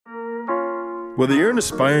Whether you're an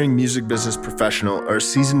aspiring music business professional or a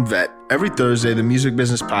seasoned vet, every Thursday the Music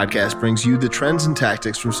Business Podcast brings you the trends and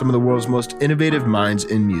tactics from some of the world's most innovative minds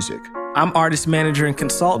in music. I'm artist manager and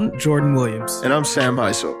consultant Jordan Williams. And I'm Sam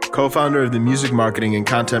Heisel, co-founder of the music marketing and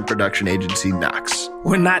content production agency Knox.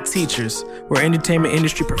 We're not teachers. We're entertainment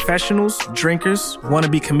industry professionals, drinkers,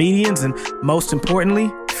 wannabe comedians, and most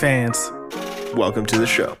importantly, fans. Welcome to the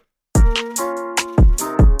show.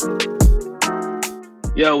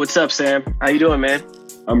 Yo, what's up, Sam? How you doing, man?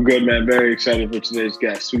 I'm good, man. Very excited for today's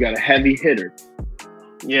guest. We got a heavy hitter.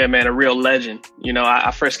 Yeah, man, a real legend. You know,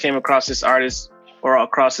 I first came across this artist or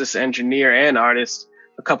across this engineer and artist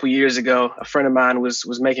a couple years ago. A friend of mine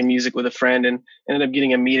was making music with a friend and ended up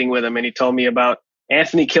getting a meeting with him, and he told me about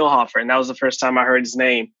Anthony Kilhofer, and that was the first time I heard his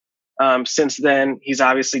name. Since then, he's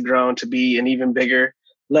obviously grown to be an even bigger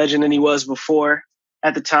legend than he was before.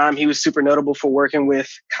 At the time, he was super notable for working with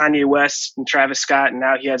Kanye West and Travis Scott, and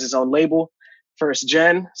now he has his own label, First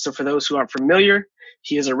Gen. So for those who aren't familiar,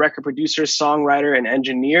 he is a record producer, songwriter, and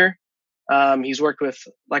engineer. He's worked with,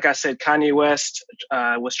 like I said, Kanye West,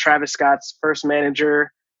 was Travis Scott's first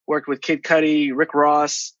manager, worked with Kid Cudi, Rick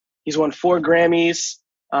Ross. He's won 4 Grammys.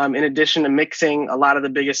 In addition to mixing a lot of the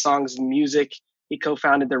biggest songs in music, he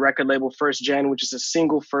co-founded the record label First Gen, which is a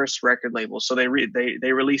single first record label. So they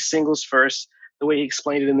release singles first. The way he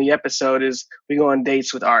explained it in the episode is we go on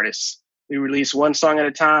dates with artists. We release one song at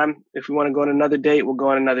a time. If we want to go on another date, we'll go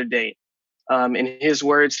on another date. In his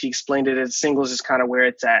words, he explained it as singles is kind of where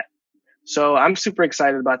it's at. So I'm super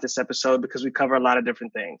excited about this episode because we cover a lot of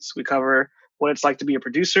different things. We cover what it's like to be a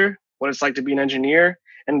producer, what it's like to be an engineer,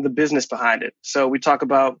 and the business behind it. So we talk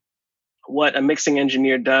about what a mixing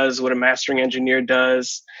engineer does, what a mastering engineer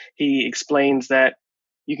does. He explains that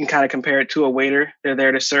you can kind of compare it to a waiter. They're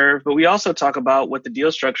there to serve. But we also talk about what the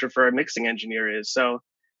deal structure for a mixing engineer is. So,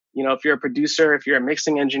 you know, if you're a producer, if you're a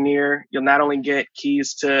mixing engineer, you'll not only get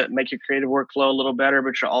keys to make your creative workflow a little better,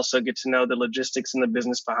 but you'll also get to know the logistics and the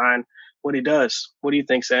business behind what he does. What do you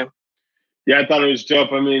think, Sam? Yeah, I thought it was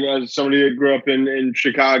dope. I mean, as somebody that grew up in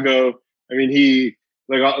Chicago, I mean, he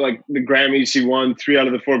like the Grammys he won, 3 out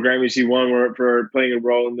of the 4 Grammys he won were for playing a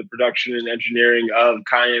role in the production and engineering of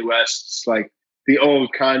Kanye West's, like, the old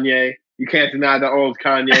Kanye. You can't deny the old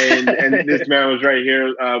Kanye, and this man was right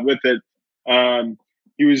here with it.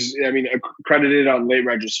 He was, I mean, credited on Late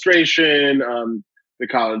Registration, The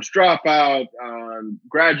College Dropout,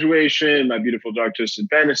 Graduation, My Beautiful Dark Twisted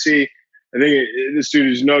Fantasy. I think this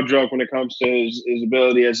dude is no joke when it comes to his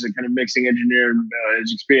ability as a kind of mixing engineer,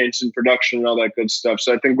 his experience in production and all that good stuff.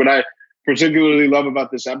 So I think what I particularly love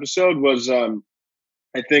about this episode was,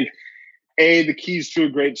 I think, the keys to a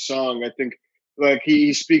great song. I think, like,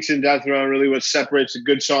 he speaks in depth around really what separates a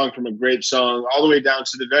good song from a great song, all the way down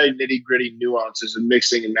to the very nitty gritty nuances of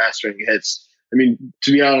mixing and mastering hits. I mean,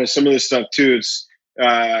 to be honest, some of this stuff too, it's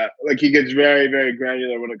like he gets very, very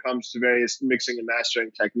granular when it comes to various mixing and mastering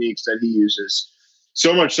techniques that he uses.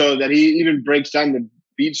 So much so that he even breaks down the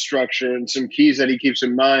beat structure and some keys that he keeps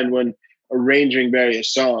in mind when arranging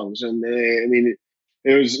various songs. And I mean,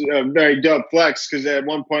 it was a very dope flex because at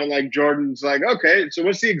one point, like, Jordan's like, okay, so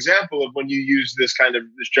what's the example of when you use this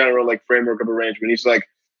general, like, framework of arrangement? He's like,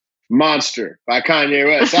 Monster by Kanye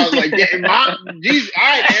West. I was like, yeah, geez, all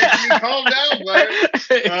right, Anthony, calm down,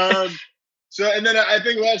 player. So, and then I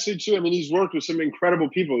think lastly too, I mean, he's worked with some incredible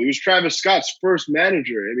people. He was Travis Scott's first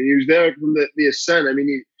manager. I mean, he was there from the ascent. I mean,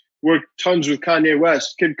 he worked tons with Kanye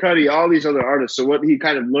West, Kid Cudi, all these other artists. So what he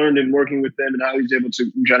kind of learned in working with them and how he was able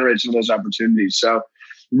to generate some of those opportunities. So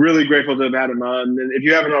really grateful to have had him on. And if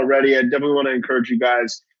you haven't already, I definitely want to encourage you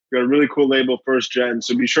guys. We got a really cool label, First Gen.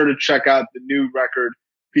 So be sure to check out the new record,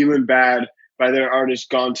 Feeling Bad, by their artist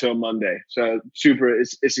Gone Till Monday. So super,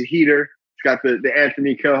 it's a heater. It's got the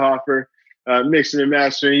Anthony Kilhofer mixing and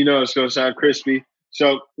mastering. You know it's going to sound crispy.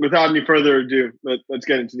 So without any further ado, let's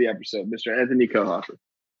get into the episode. Mr. Anthony Kilhofer.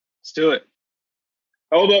 Let's do it.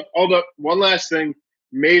 Hold up. One last thing.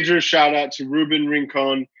 Major shout out to Ruben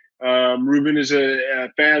Rincon. Ruben is a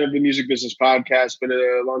fan of the Music Business Podcast, been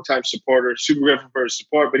a longtime supporter, super grateful for his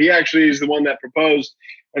support, but he actually is the one that proposed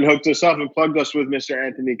and hooked us up and plugged us with Mr.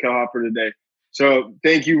 Anthony Kilhofer today. So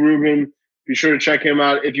thank you, Ruben. Be sure to check him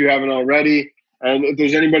out if you haven't already. And if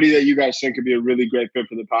there's anybody that you guys think could be a really great fit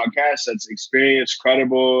for the podcast, that's experienced,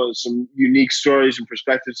 credible, some unique stories and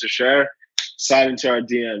perspectives to share, slide into our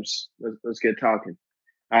DMs. Let's get talking.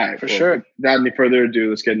 All right. For sure. Without any further ado,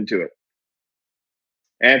 let's get into it.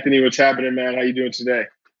 Anthony, what's happening, man? How you doing today?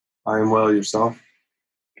 I am well. Yourself?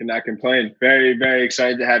 Cannot complain. Very, very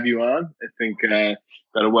excited to have you on. I think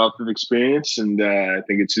got a wealth of experience, and I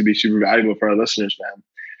think it's going to be super valuable for our listeners, man.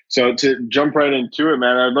 So to jump right into it,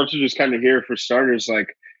 man, I'd love to just kind of hear, for starters,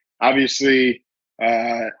 like, obviously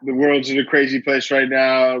The world's in a crazy place right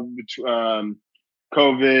now.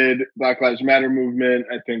 COVID, Black Lives Matter movement.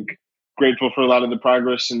 I think grateful for a lot of the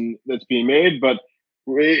progress that's being made, but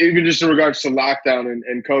even just in regards to lockdown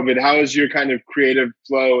and COVID, how is your kind of creative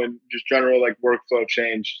flow and just general like workflow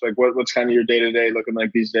changed? Like what's kind of your day-to-day looking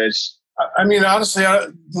like these days? I mean, honestly,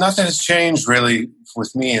 nothing has changed really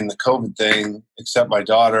with me in the COVID thing, except my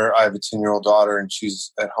daughter. I have a 10-year-old daughter, and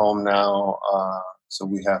she's at home now. So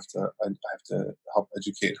I have to help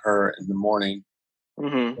educate her in the morning.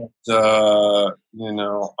 Mm-hmm. But,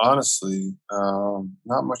 honestly,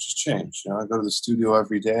 not much has changed. I go to the studio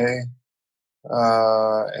every day,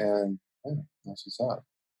 and that's what's up.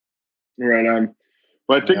 Right on.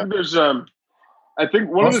 Well, I think there's I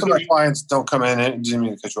think most of my clients don't come in. And didn't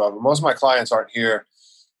mean to cut you off, but most of my clients aren't here.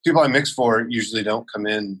 People I mix for usually don't come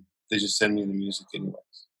in. They just send me the music anyways.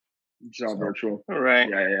 It's all virtual. All right.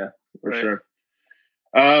 Yeah, for sure.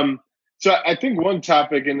 So I think one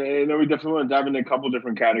topic, and I know we definitely want to dive into a couple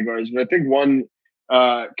different categories, but I think one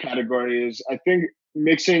category is I think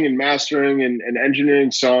mixing and mastering and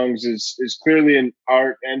engineering songs is clearly an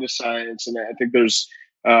art and a science, and I think there's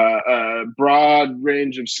a broad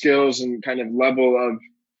range of skills and kind of level of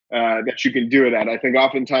that you can do it at. I think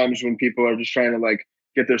oftentimes when people are just trying to like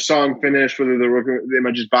get their song finished, whether they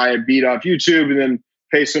might just buy a beat off YouTube and then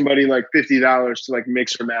pay somebody like $50 to like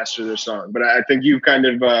mix or master their song. But I think you've kind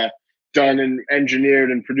of done and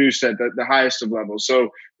engineered and produced at the highest of levels. So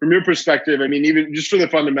from your perspective, I mean, even just for the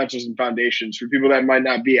fundamentals and foundations, for people that might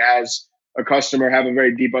not be as a customer, have a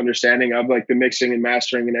very deep understanding of like the mixing and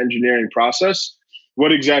mastering and engineering process,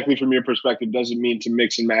 what exactly from your perspective does it mean to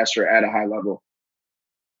mix and master at a high level?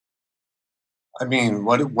 I mean,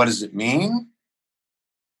 what does it mean?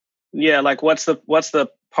 Yeah, like what's the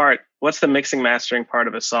mixing mastering part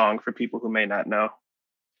of a song for people who may not know?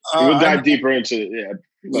 We'll dive deeper into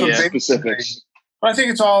specifics. I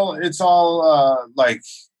think it's all like,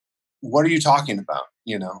 what are you talking about?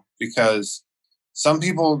 Because some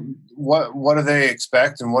people, what do they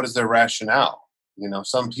expect and what is their rationale?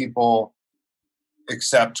 Some people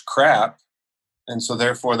accept crap, and so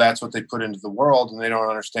therefore that's what they put into the world, and they don't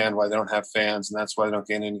understand why they don't have fans, and that's why they don't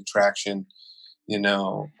get any traction.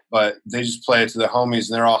 But they just play it to their homies,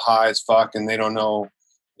 and they're all high as fuck, and they don't know.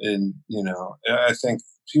 And I think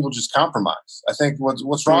people just compromise. I think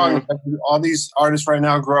what's wrong, all these artists right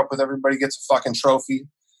now grow up with everybody gets a fucking trophy,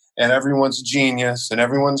 and everyone's a genius, and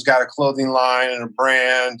everyone's got a clothing line and a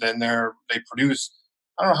brand, and they produce.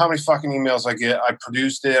 I don't know how many fucking emails I get. I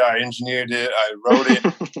produced it, I engineered it, I wrote it.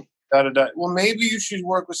 Well, maybe you should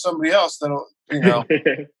work with somebody else that'll,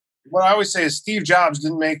 What I always say is Steve Jobs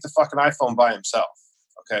didn't make the fucking iPhone by himself.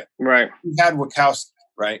 Okay. Right. He had Wachowski,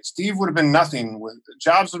 right? Steve would have been nothing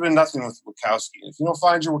Jobs would have been nothing with Wachowski. If you don't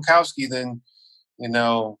find your Wachowski, then,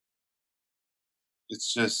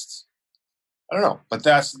 it's just, I don't know. But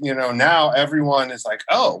that's, now everyone is like,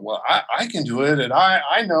 oh, well, I can do it. And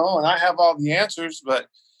I know, and I have all the answers, but,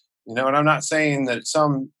 and I'm not saying that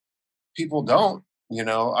some people don't,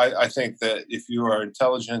 I think that if you are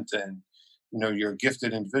intelligent and, you're a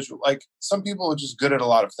gifted individual, like some people are just good at a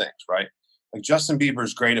lot of things, right? Like Justin Bieber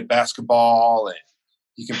is great at basketball and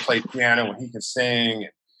he can play piano and he can sing.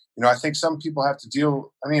 And, I think some people have to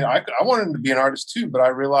deal. I mean, I wanted to be an artist too, but I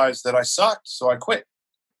realized that I sucked. So I quit.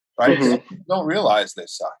 Right? Mm-hmm. People don't realize they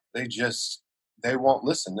suck. They won't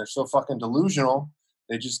listen. They're so fucking delusional.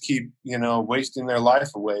 They just keep, wasting their life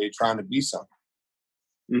away trying to be something.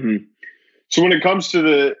 Mm-hmm. So when it comes to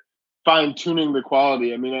the fine tuning the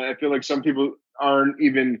quality, I mean, I feel like some people haven't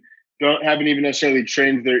even necessarily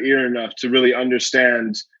trained their ear enough to really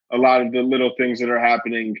understand a lot of the little things that are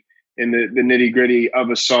happening in the nitty gritty of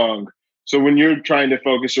a song. So when you're trying to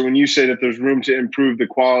focus, or when you say that there's room to improve the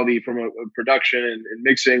quality from a production and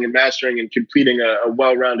mixing and mastering and completing a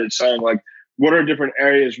well-rounded song, like what are different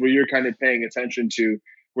areas where you're kind of paying attention to,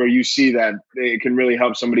 where you see that it can really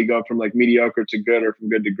help somebody go from like mediocre to good or from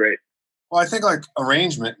good to great? Well, I think like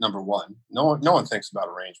arrangement, number one. No one thinks about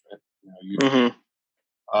arrangement.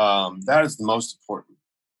 That is the most important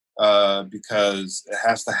because it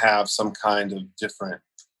has to have some kind of different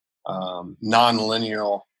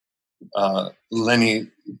non-linear.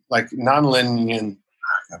 Like non-linear,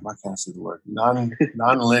 why can't I say the word?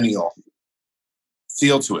 Non-linear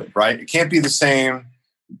feel to it, right? It can't be the same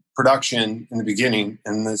production in the beginning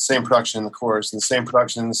and the same production in the chorus and the same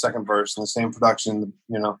production in the second verse and the same production,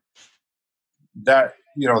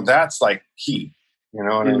 that's like key,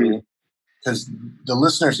 what I mean? Because the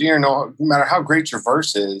listener's ear, no matter how great your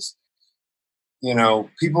verse is,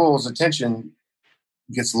 people's attention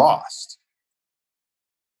gets lost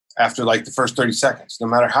after like the first 30 seconds. No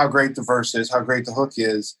matter how great the verse is, how great the hook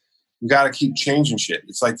is, You got to keep changing shit.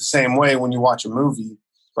 It's like the same way when you watch a movie,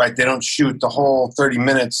 right? They don't shoot the whole 30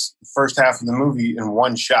 minutes, the first half of the movie in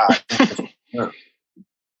one shot.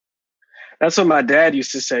 That's what my dad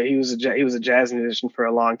used to say. He was a jazz musician for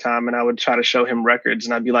a long time, and I would try to show him records,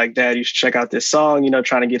 and I'd be like, "Dad, you should check out this song,"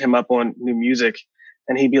 trying to get him up on new music.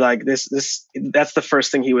 And he'd be like, "This." That's the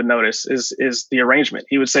first thing he would notice is the arrangement.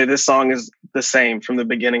 He would say, "This song is the same from the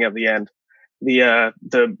beginning of the end. The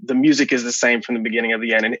music is the same from the beginning of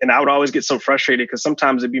the end." And I would always get so frustrated because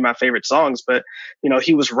sometimes it'd be my favorite songs, but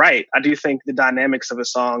he was right. I do think the dynamics of a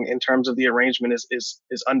song in terms of the arrangement is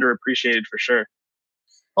underappreciated for sure.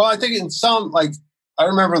 Well, I think in some, like, I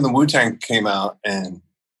remember when the Wu-Tang came out, and,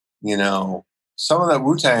 some of that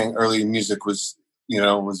Wu-Tang early music was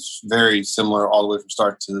very similar all the way from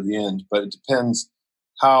start to the end. But it depends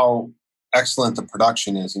how excellent the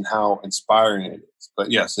production is and how inspiring it is.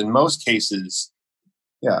 But yes, in most cases,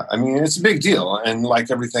 yeah, I mean, it's a big deal. And like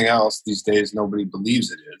everything else these days, nobody believes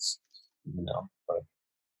it is,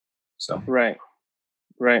 so. Right.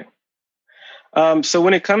 So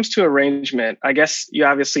when it comes to arrangement, I guess you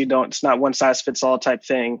obviously it's not one size fits all type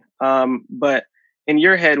thing. But in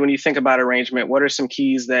your head, when you think about arrangement, what are some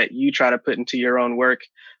keys that you try to put into your own work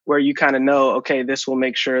where you kind of know, okay, this will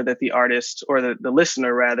make sure that the artist or the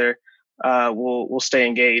listener rather will stay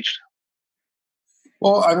engaged?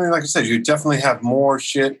 Well, I mean, like I said, you definitely have more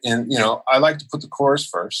shit in, I like to put the chorus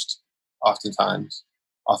first, oftentimes,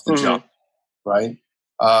 off the jump, right?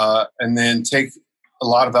 And then take a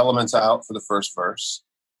lot of elements out for the first verse,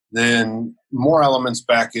 then more elements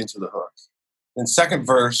back into the hook. Then second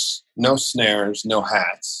verse, no snares, no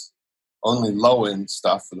hats, only low end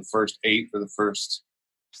stuff for the first 8 or the first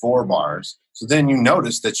 4 bars. So then you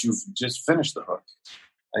notice that you've just finished the hook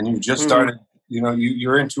and you've just started,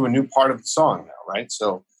 you're into a new part of the song now, right?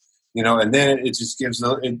 So, and then it just gives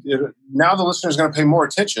now the listener is going to pay more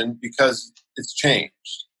attention because it's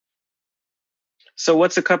changed. So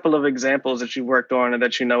what's a couple of examples that you worked on and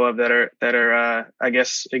that you know of that are I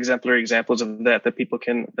guess exemplary examples of that people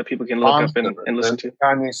can look up and listen to? The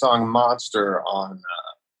Kanye song Monster on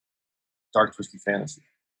Dark Twisted Fantasy.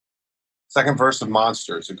 Second verse of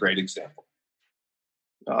Monster is a great example.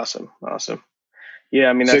 Awesome.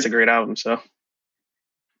 Yeah, I mean that's a great album. So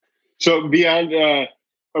beyond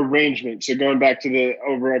arrangement, so going back to the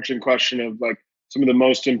overarching question of like some of the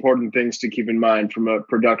most important things to keep in mind from a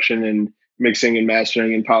production and mixing and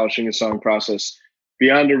mastering and polishing a song process.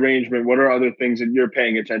 Beyond arrangement, what are other things that you're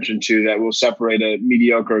paying attention to that will separate a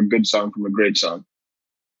mediocre or good song from a great song?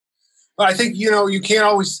 Well, I think, you can't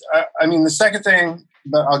always, the second thing,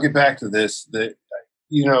 but I'll get back to this, that,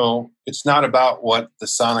 it's not about what the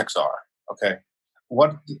sonics are, okay?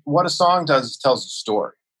 What a song does is tells a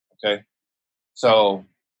story, okay? So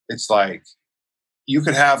it's like, you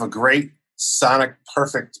could have a great sonic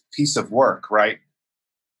perfect piece of work, right?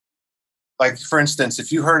 Like, for instance,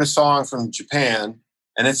 if you heard a song from Japan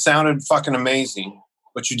and it sounded fucking amazing,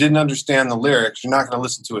 but you didn't understand the lyrics, you're not going to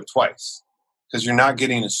listen to it twice because you're not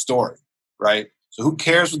getting a story, right? So who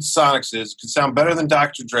cares what the sonics is? It could sound better than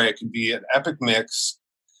Dr. Dre. It could be an epic mix.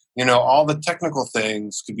 All the technical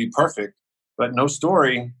things could be perfect, but no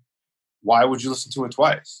story. Why would you listen to it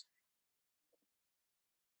twice?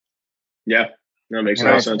 Yeah, that makes a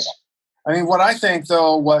lot of sense. I mean, what I think,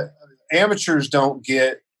 though, what amateurs don't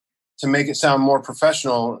get to make it sound more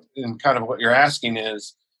professional in kind of what you're asking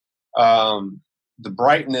is the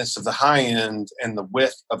brightness of the high end and the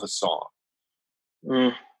width of a song.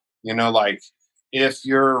 Like if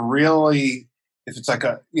it's like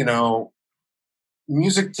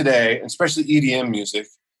music today, especially EDM music,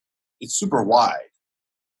 it's super wide,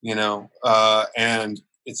 and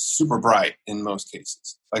it's super bright in most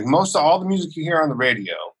cases. Like most of all the music you hear on the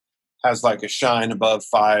radio has like a shine above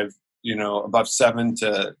 7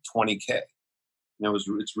 to 20K.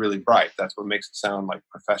 It's really bright. That's what makes it sound like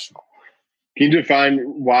professional. Can you define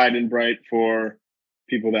wide and bright for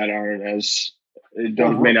people that aren't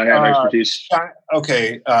may not have expertise?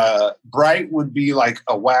 Okay. Bright would be like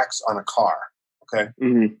a wax on a car. Okay.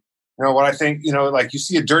 Mm-hmm. What I think, like you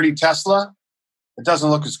see a dirty Tesla, it doesn't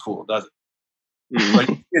look as cool, does it? Mm-hmm. But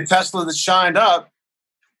a Tesla that shined up,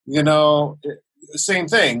 same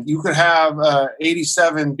thing. You could have a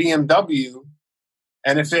 87 BMW,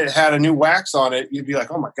 and if it had a new wax on it, you'd be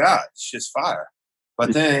like, oh my God, this shit's fire.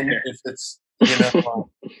 But then if it's,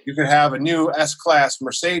 you could have a new S-Class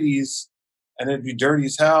Mercedes, and it'd be dirty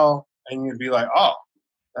as hell, and you'd be like, oh,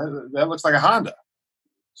 that looks like a Honda.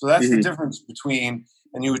 So that's the difference between,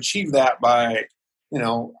 and you achieve that by,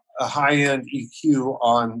 a high-end EQ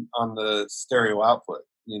on the stereo output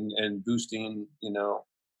and boosting,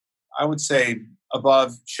 I would say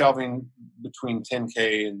above shelving between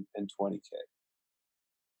 10K and 20K.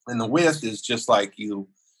 And the width is just like the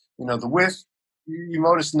width you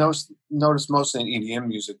notice mostly in EDM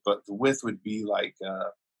music, but the width would be like,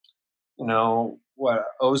 what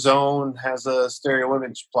Ozone has a stereo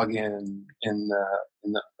image plugin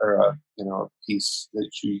a piece that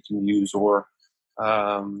you can use, or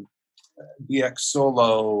BX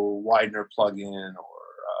Solo Widener plugin, or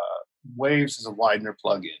Waves is a Widener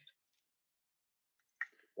plugin.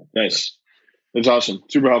 Nice. That's awesome.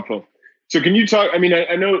 Super helpful. So can you talk, I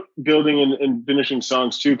know building and finishing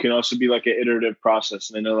songs too can also be like an iterative process.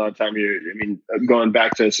 And I know a lot of time going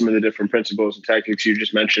back to some of the different principles and tactics you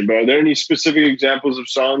just mentioned, but are there any specific examples of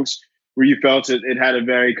songs where you felt it had a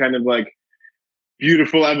very kind of like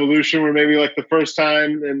beautiful evolution, where maybe like the first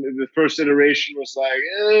time and the first iteration was like,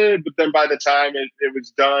 but then by the time it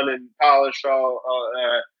was done and polished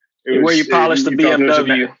where you polished the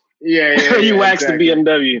BMW. Yeah, you waxed the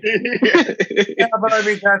BMW. Yeah, but I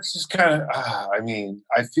mean, that's just kind of, I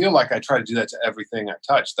feel like I try to do that to everything I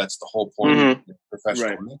touch. That's the whole point of a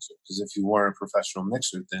professional mixer. Because if you weren't a professional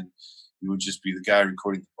mixer, then you would just be the guy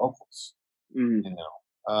recording the vocals.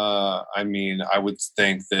 I would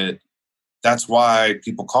think that's why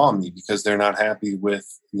people call me, because they're not happy with,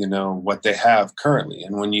 what they have currently.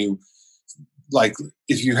 And when you, like,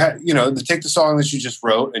 if you had, take the song that you just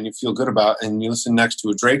wrote and you feel good about, and you listen next to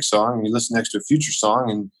a Drake song, and you listen next to a Future song,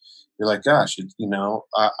 and you're like, gosh, it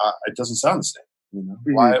doesn't sound the same.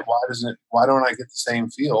 Why don't I get the same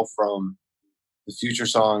feel from the Future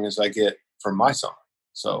song as I get from my song?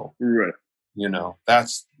 So,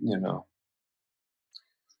 that's, I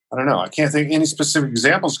don't know. I can't think any specific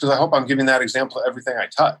examples, because I hope I'm giving that example to everything I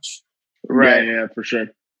touch. Right. Yeah, for sure.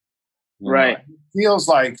 Right. It feels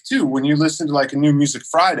like, too, when you listen to like a New Music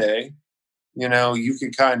Friday, you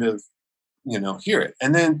can kind of, hear it.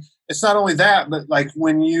 And then it's not only that, but like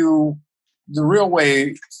the real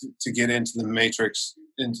way to get into the matrix,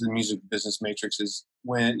 into the music business matrix, is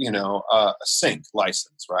when, a sync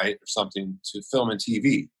license, right? Or something to film and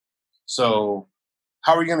TV. So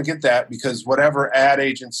how are you going to get that? Because whatever ad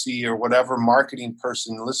agency or whatever marketing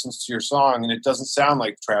person listens to your song and it doesn't sound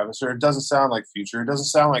like Travis, or it doesn't sound like Future, it doesn't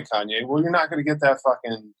sound like Kanye, well, you're not going to get that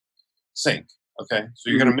fucking sync. Okay. So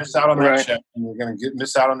you're going to miss out on that check, and you're going to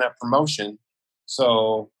miss out on that promotion.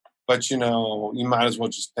 So, but you might as well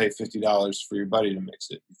just pay $50 for your buddy to mix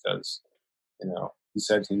it, because, he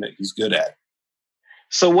said he's good at it.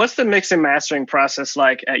 So what's the mix and mastering process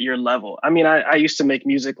like at your level? I mean, I used to make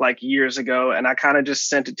music like years ago, and I kind of just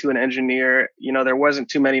sent it to an engineer. There wasn't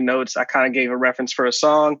too many notes. I kind of gave a reference for a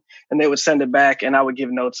song, and they would send it back, and I would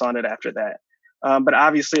give notes on it after that. But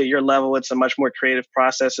obviously at your level, it's a much more creative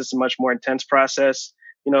process. It's a much more intense process.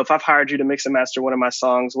 If I've hired you to mix and master one of my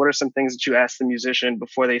songs, what are some things that you ask the musician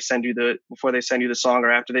before they send you the song,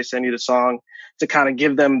 or after they send you the song, to kind of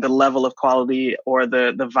give them the level of quality or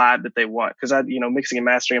the vibe that they want? Because mixing and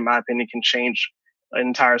mastering, in my opinion, can change an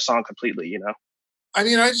entire song completely. I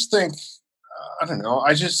mean, I just think, I don't know.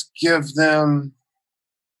 I just give them,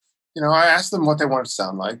 I ask them what they want it to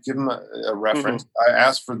sound like, give them a reference. I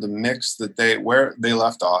ask for the mix where they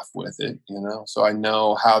left off with it, so I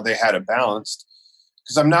know how they had it balanced.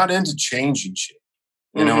 Because I'm not into changing shit.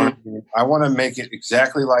 You know what I mean? I want to make it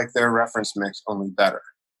exactly like their reference mix, only better.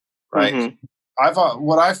 Right?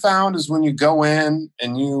 What I found is when you go in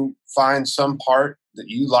and you find some part that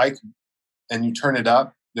you like and you turn it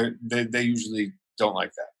up, they usually don't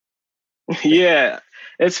like that. Yeah.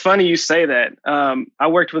 It's funny you say that. I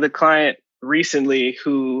worked with a client recently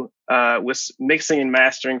who was mixing and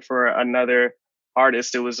mastering for another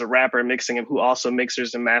artist. It was a rapper mixing him who also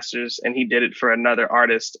mixers and masters, and he did it for another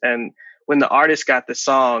artist. And when the artist got the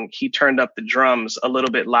song, he turned up the drums a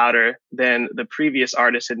little bit louder than the previous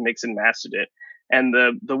artist had mixed and mastered it. And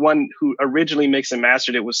the one who originally mixed and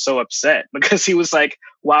mastered it was so upset, because he was like,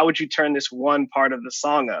 why would you turn this one part of the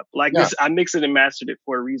song up? Like this, I mixed it and mastered it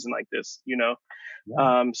for a reason like this, Yeah.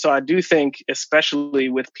 So I do think, especially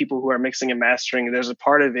with people who are mixing and mastering, there's a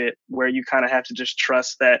part of it where you kind of have to just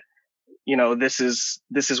trust that, this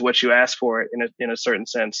is what you asked for in a certain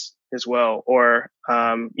sense as well. Or,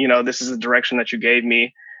 this is the direction that you gave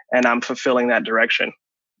me, and I'm fulfilling that direction.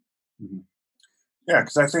 Yeah.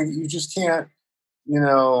 Because I think you just can't,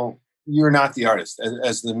 you're not the artist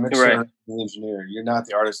as the mixer, and the engineer. You're not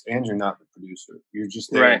the artist, and you're not the producer. You're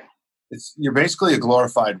just there. Right. You're basically a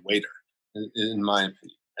glorified waiter, in my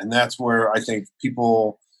opinion. And that's where I think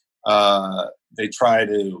people, they try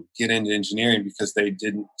to get into engineering because they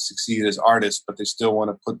didn't succeed as artists, but they still want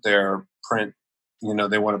to put their print,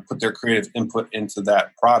 they want to put their creative input into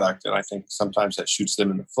that product. And I think sometimes that shoots them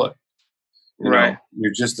in the foot. Right.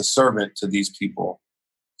 You're just a servant to these people.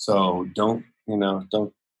 So don't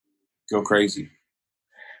go crazy.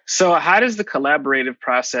 So how does the collaborative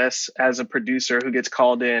process as a producer who gets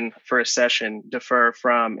called in for a session differ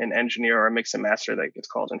from an engineer or a mix and master that gets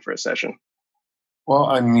called in for a session? Well,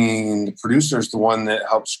 I mean, the producer is the one that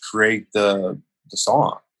helps create the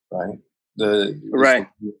song, right? Right.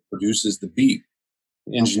 Produces the beat.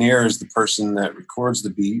 The engineer is the person that records the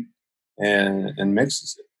beat and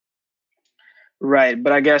mixes it. Right,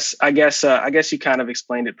 but I guess you kind of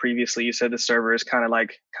explained it previously. You said the server is kind of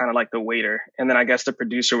like the waiter, and then I guess the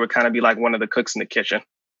producer would kind of be like one of the cooks in the kitchen.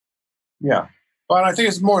 Yeah, but I think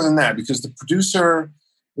it's more than that, because the producer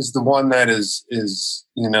is the one that is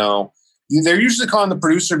they're usually calling the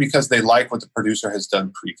producer because they like what the producer has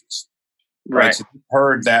done previously. Right. So if you've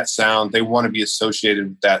heard that sound, they want to be associated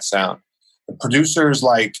with that sound. The producer is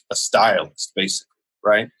like a stylist, basically,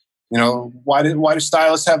 right? Why do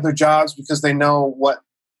stylists have their jobs? Because they know what,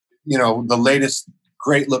 the latest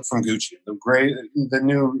great look from Gucci, the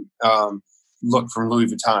new look from Louis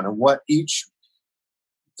Vuitton, and what each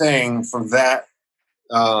thing for that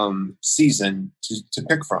season to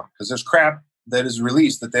pick from. Because there's crap that is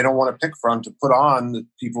released that they don't want to pick from to put on the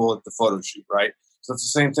people at the photo shoot, right? So it's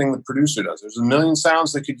the same thing the producer does. There's a million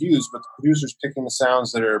sounds they could use, but the producer's picking the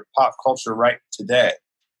sounds that are pop culture right today.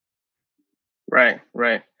 Right.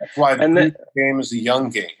 That's why the game is a young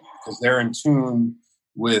game, because they're in tune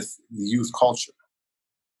with the youth culture.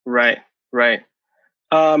 Right.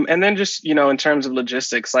 And then just, in terms of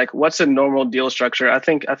logistics, like what's a normal deal structure? I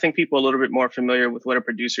think people are a little bit more familiar with what a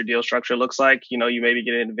producer deal structure looks like. You maybe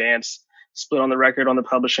get an advance split on the record, on the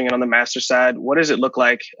publishing, and on the master side. What does it look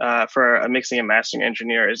like for a mixing and mastering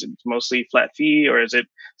engineer? Is it mostly flat fee, or is it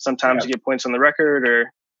sometimes you get points on the record,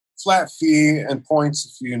 or flat fee and points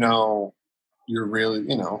if you're really,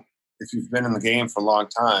 if you've been in the game for a long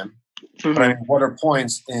time. Mm-hmm. But I mean, what are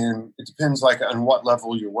points? And it depends on what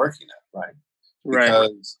level you're working at, right?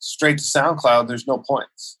 Because straight to SoundCloud, there's no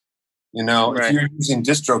points. If you're using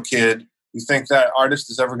DistroKid, you think that artist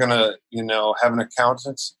is ever going to, have an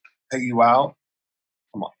accountant pay you out?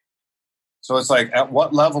 Come on. So it's like, at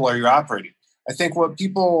what level are you operating? I think what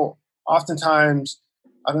people oftentimes,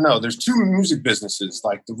 I don't know, there's two music businesses,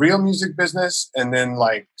 like the real music business and then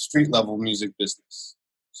like street level music business.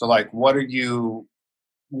 So like, what are you,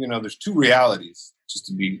 there's two realities, just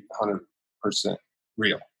to be 100%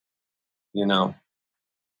 real,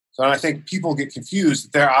 So I think people get confused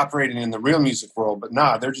that they're operating in the real music world, but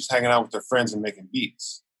they're just hanging out with their friends and making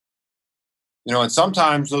beats. And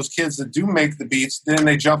sometimes those kids that do make the beats, then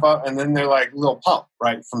they jump up and then they're like Lil Pump,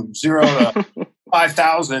 right? From 0 to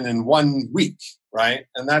 5,000 in 1 week, right?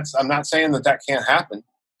 And I'm not saying that can't happen.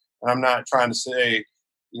 And I'm not trying to say,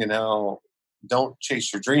 don't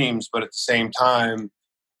chase your dreams, but at the same time,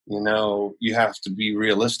 you have to be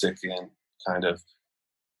realistic and kind of,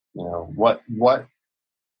 what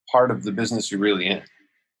part of the business you're really in.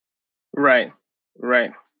 Right.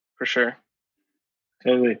 For sure.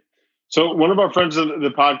 Totally. So one of our friends of the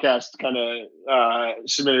podcast kind of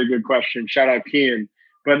submitted a good question. Shout out Kian.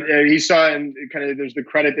 But he saw and kind of there's the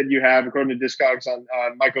credit that you have according to Discogs on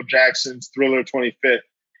Michael Jackson's Thriller 25th.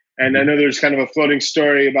 And I know there's kind of a floating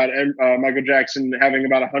story about Michael Jackson having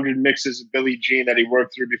about 100 mixes of Billie Jean that he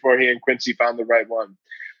worked through before he and Quincy found the right one.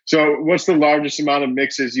 So what's the largest amount of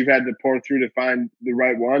mixes you've had to pour through to find the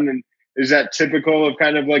right one? And is that typical of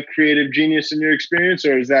kind of like creative genius in your experience,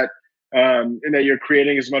 or is that in that you're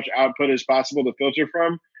creating as much output as possible to filter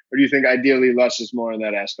from? Or do you think ideally less is more in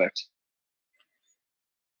that aspect?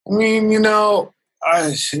 I mean,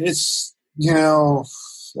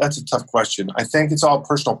 that's a tough question. I think it's all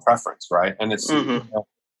personal preference, right? And it's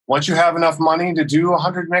once you have enough money to do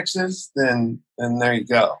 100 mixes, then there you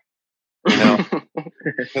go.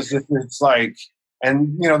 Because it's like,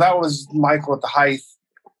 and that was Michael at the height,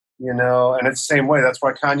 and it's the same way. That's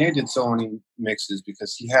why Kanye did so many mixes,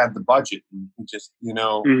 because he had the budget and he just,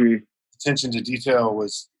 attention to detail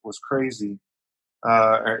was crazy,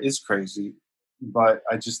 or is crazy. But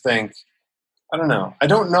I just think, I don't know. I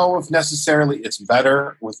don't know if necessarily it's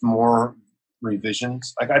better with more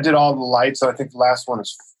revisions. Like I did all the lights. I think the last one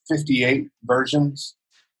is 58 versions.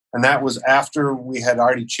 And that was after we had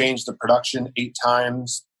already changed the production 8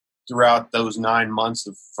 times throughout those 9 months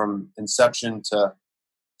from inception to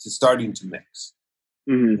starting to mix.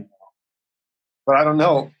 Mm-hmm. But I don't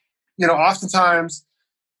know. Oftentimes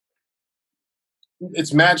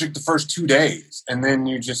it's magic the first 2 days, and then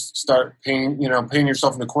you just start paying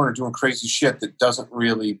yourself in the corner doing crazy shit that doesn't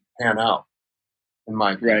really pan out, in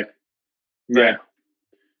my opinion. Right. Yeah.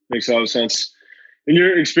 Makes a lot of sense. In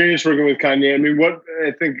your experience working with Kanye, I mean, what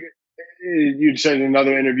I think you'd said in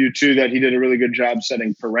another interview too that he did a really good job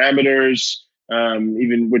setting parameters,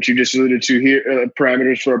 even what you just alluded to here,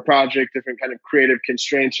 parameters for a project, different kind of creative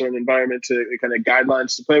constraints or an environment to kind of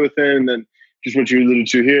guidelines to play within. And then just what you alluded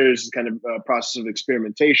to here is kind of a process of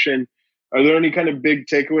experimentation. Are there any kind of big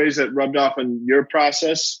takeaways that rubbed off on your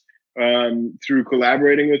process through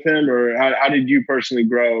collaborating with him, or how did you personally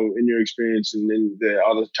grow in your experience and in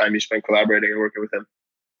all the time you spent collaborating and working with him?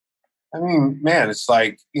 I mean, man, it's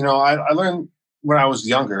like, I learned when I was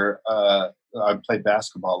younger, I played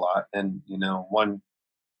basketball a lot. And,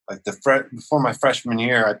 before my freshman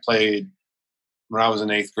year, I played, when I was in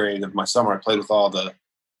 8th grade of my summer, I played with all the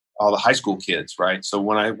high school kids, right? So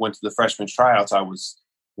when I went to the freshman tryouts, I was,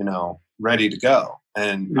 ready to go.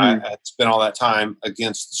 And I had spent all that time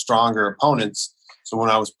against stronger opponents. So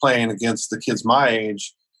when I was playing against the kids my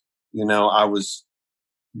age, I was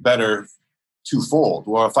better twofold.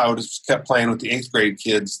 Well, if I would have kept playing with the 8th grade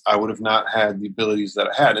kids, I would have not had the abilities that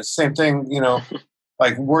I had. It's the same thing,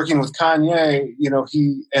 like working with Kanye,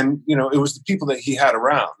 it was the people that he had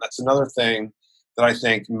around. That's another thing that I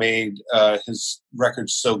think made his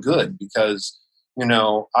records so good because,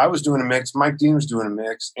 I was doing a mix, Mike Dean was doing a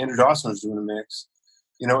mix, Andrew Dawson was doing a mix.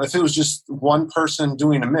 If it was just one person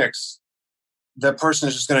doing a mix, that person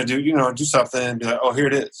is just going to do something and be like, oh, here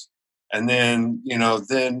it is. And then,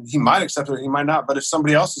 then he might accept it, he might not. But if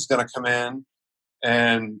somebody else is going to come in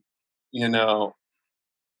and, if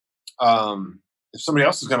somebody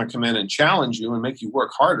else is going to come in and challenge you and make you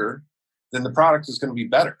work harder, then the product is going to be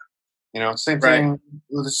better. Same thing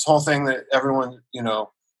with this whole thing that everyone,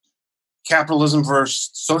 capitalism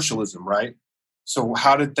versus socialism, right? So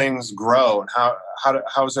how did things grow and how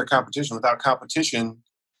is there competition? Without competition,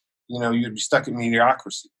 you'd be stuck in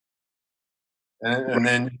mediocrity. And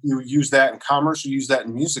then you use that in commerce, you use that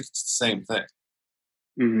in music, it's the same thing.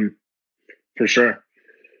 Mm-hmm. For sure.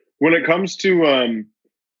 When it comes to,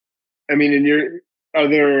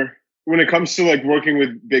 when it comes to like working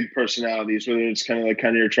with big personalities, whether it's kind of like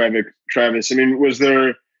Kanye or Travis, how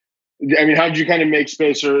did you kind of make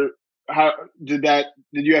space, or how did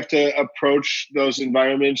you have to approach those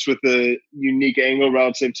environments with a unique angle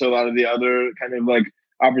relative to a lot of the other kind of like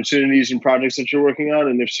opportunities and projects that you're working on?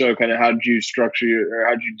 And if so, kind of how did you structure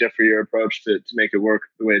how did you differ your approach to make it work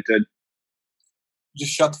the way it did?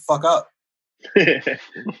 Just shut the fuck up.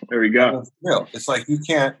 There we go. It's like you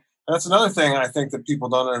can't. That's another thing I think that people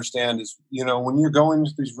don't understand is, when you're going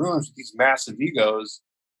into these rooms with these massive egos,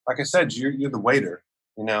 like I said, you're the waiter,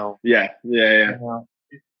 Yeah.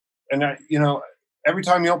 And, every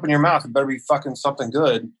time you open your mouth, it better be fucking something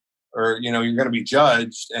good, or, you're going to be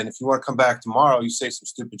judged. And if you want to come back tomorrow, you say some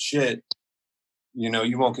stupid shit,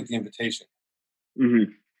 you won't get the invitation.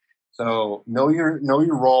 Mm-hmm. So know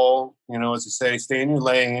your role, as I say, stay in your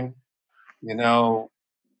lane, and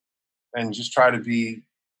just try to be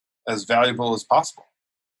as valuable as possible.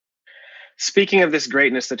 Speaking of this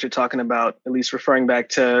greatness that you're talking about, at least referring back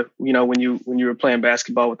to, when you were playing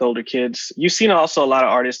basketball with older kids, you've seen also a lot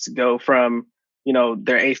of artists go from,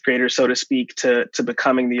 their 8th graders, so to speak, to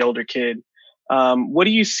becoming the older kid. What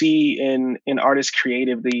do you see in artists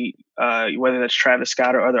creatively, whether that's Travis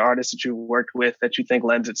Scott or other artists that you've worked with, that you think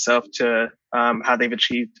lends itself to how they've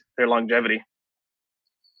achieved their longevity?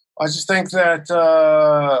 I just think that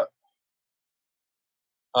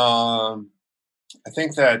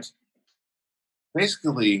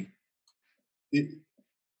basically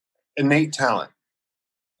innate talent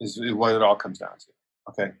is what it all comes down to.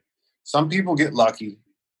 Okay. Some people get lucky,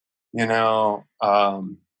 and are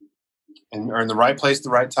in the right place at the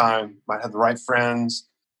right time, might have the right friends,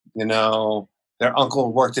 their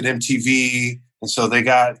uncle worked at MTV, and so they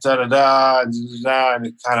got da-da-da, and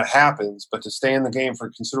it kind of happens. But to stay in the game for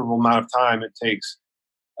a considerable amount of time, it takes,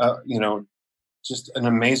 just an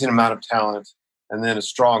amazing amount of talent, and then a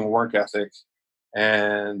strong work ethic,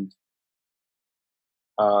 and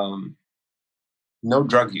no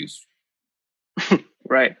drug use.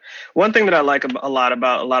 Right. One thing that I like a lot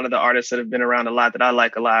about a lot of the artists that have been around a lot, that I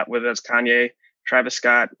like a lot, whether it's Kanye, Travis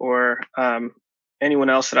Scott, or anyone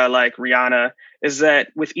else that I like, Rihanna, is that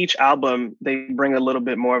with each album, they bring a little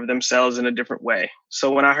bit more of themselves in a different way.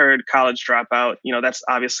 So when I heard College Dropout, that's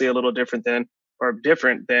obviously a little different than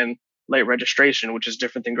Late Registration, which is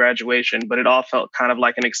different than Graduation, but it all felt kind of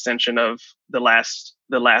like an extension of the last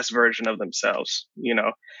version of themselves,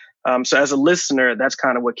 So as a listener, that's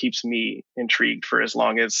kind of what keeps me intrigued for as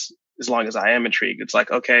long as I am intrigued. It's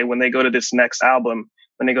like, okay, when they go to this next album,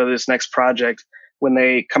 when they go to this next project, when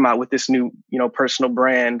they come out with this new, personal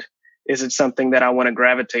brand, is it something that I want to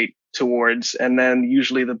gravitate towards? And then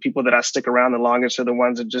usually the people that I stick around the longest are the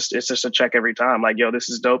ones that it's just a check every time. Like, yo, this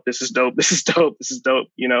is dope. This is dope. This is dope. This is dope.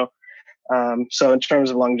 So in terms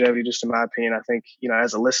of longevity, just in my opinion, I think,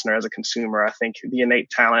 as a listener, as a consumer, I think the innate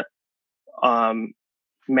talent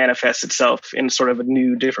manifests itself in sort of a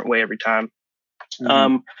new, different way every time.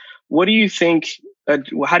 Mm-hmm. What do you think?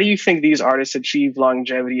 How do you think these artists achieve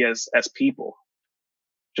longevity as people?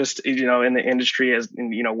 Just in the industry, as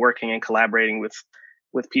working and collaborating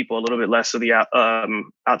with people a little bit less of the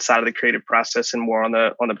outside of the creative process and more on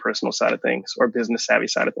the personal side of things or business savvy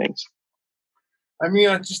side of things. I mean,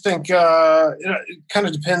 I just think it kind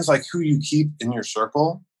of depends, like who you keep in your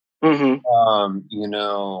circle. Mm-hmm.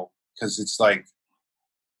 Because it's like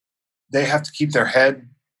they have to keep their head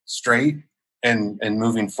straight and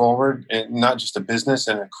moving forward, and not just a business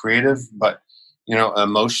and a creative, but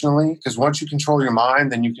emotionally. Because once you control your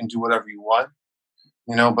mind, then you can do whatever you want.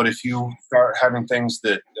 But if you start having things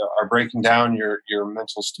that are breaking down your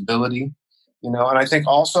mental stability, and I think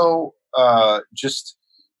also just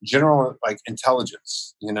general like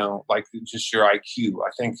intelligence, like just your IQ.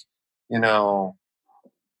 I think,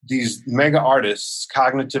 these mega artists'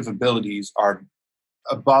 cognitive abilities are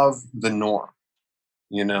above the norm.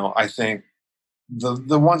 I think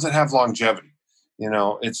the ones that have longevity,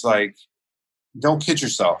 it's like, don't kid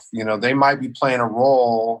yourself. They might be playing a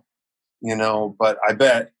role, but I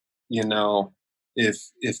bet,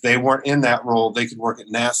 if they weren't in that role, they could work at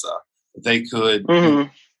NASA. They could, mm-hmm.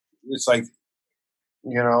 It's like,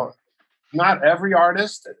 not every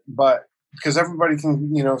artist, but because everybody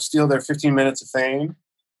can, steal their 15 minutes of fame,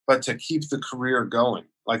 but to keep the career going.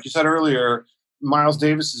 Like you said earlier, Miles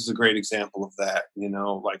Davis is a great example of that.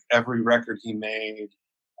 Like every record he made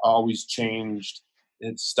always changed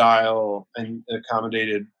its style and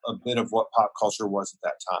accommodated a bit of what pop culture was at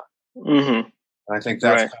that time. Mm-hmm. And I think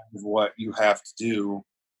that's right. Kind of what you have to do,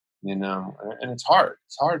 and it's hard.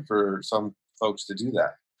 It's hard for some folks to do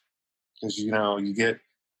that because, you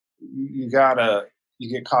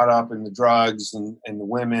get caught up in the drugs and the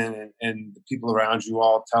women and the people around you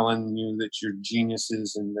all telling you that you're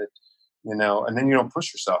geniuses and that, and then you don't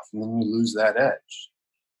push yourself and then you lose that edge.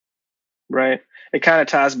 Right. It kind of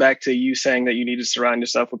ties back to you saying that you need to surround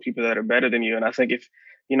yourself with people that are better than you. And I think if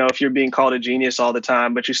you're being called a genius all the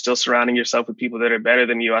time, but you're still surrounding yourself with people that are better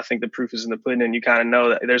than you, I think the proof is in the pudding, and you kind of know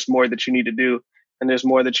that there's more that you need to do and there's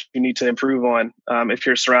more that you need to improve on if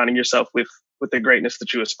you're surrounding yourself with the greatness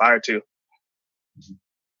that you aspire to.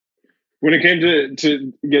 When it came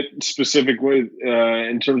to get specific with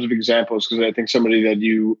in terms of examples, because I think somebody that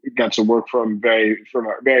you got to work from a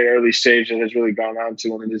very early stage and has really gone on to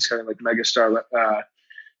one of these kind of like megastar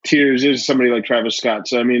tiers is somebody like Travis Scott.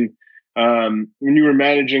 So I mean, when you were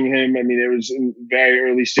managing him, I mean, it was in very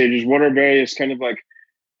early stages. What are various kind of like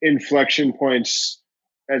inflection points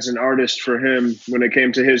as an artist for him when it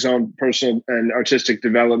came to his own personal and artistic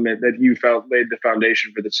development that you felt laid the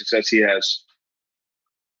foundation for the success he has?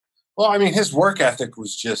 Well, I mean, his work ethic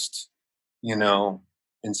was just,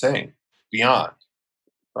 insane, beyond,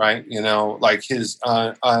 right? Like his,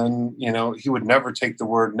 he would never take the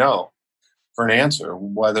word no for an answer.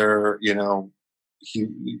 Whether if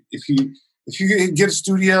you get a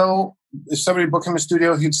studio, if somebody booked him a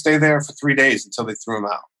studio, he'd stay there for 3 days until they threw him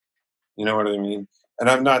out. You know what I mean? And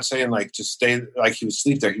I'm not saying like just stay, like he would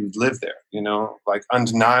sleep there, he would live there. Like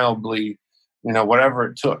undeniably. Whatever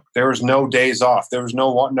it took. There was no days off. There was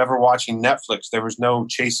never watching Netflix. There was no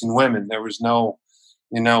chasing women. There was no,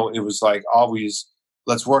 it was like always,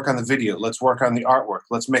 let's work on the video. Let's work on the artwork.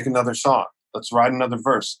 Let's make another song. Let's write another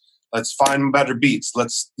verse. Let's find better beats.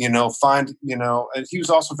 Let's, find, and he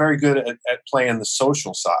was also very good at playing the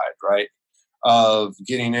social side, right? Of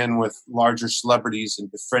getting in with larger celebrities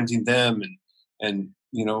and befriending them and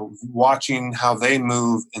watching how they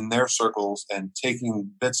move in their circles and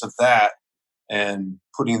taking bits of that and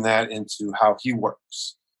putting that into how he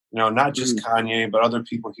works. Not just Kanye, but other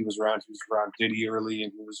people he was around. He was around Diddy early,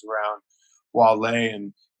 and he was around Wale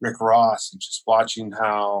and Rick Ross, and just watching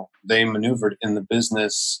how they maneuvered in the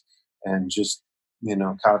business and just,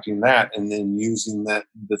 copying that and then using the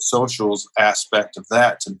socials aspect of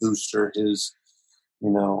that to booster his,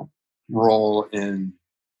 role in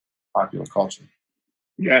popular culture.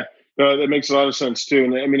 Yeah, no, that makes a lot of sense too.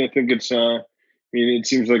 And I mean, I think it's, it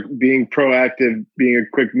seems like being proactive, being a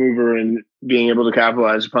quick mover, and being able to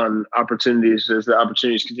capitalize upon opportunities as the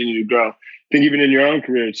opportunities continue to grow. I think even in your own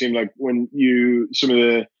career, it seemed like when some of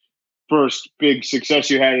the first big success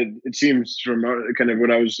you had, it seems from kind of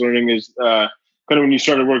what I was learning is kind of when you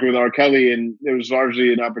started working with R. Kelly, and it was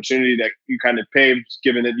largely an opportunity that you kind of paved,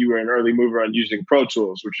 given that you were an early mover on using Pro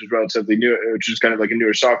Tools, which is relatively new, which is kind of like a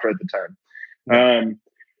newer software at the time. Yeah.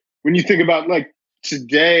 When you think about like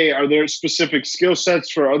today, are there specific skill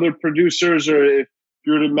sets for other producers, or if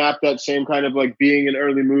you were to map that same kind of like being an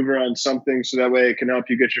early mover on something so that way it can help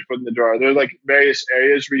you get your foot in the door? Are there like various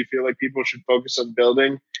areas where you feel like people should focus on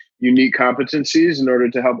building unique competencies in order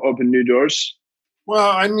to help open new doors?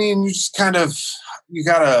 Well, I mean, you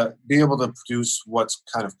gotta be able to produce what's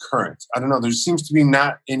kind of current. I don't know. There seems to be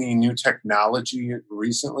not any new technology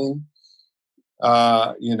recently.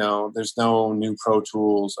 There's no new Pro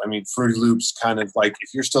Tools. I mean, Fruity Loops kind of like,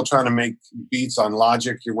 if you're still trying to make beats on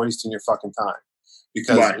Logic, you're wasting your fucking time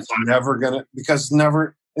because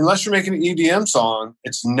unless you're making an EDM song,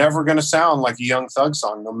 it's never going to sound like a Young Thug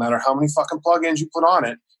song, no matter how many fucking plugins you put on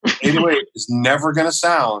it. 808 is never going to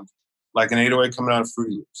sound like an 808 coming out of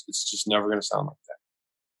Fruity Loops. It's just never going to sound like that,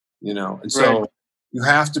 And so you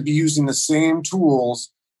have to be using the same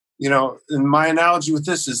tools. And my analogy with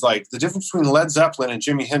this is like the difference between Led Zeppelin and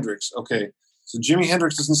Jimi Hendrix. Okay, so Jimi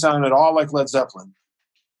Hendrix doesn't sound at all like Led Zeppelin.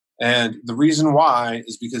 And the reason why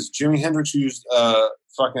is because Jimi Hendrix used a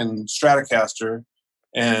fucking Stratocaster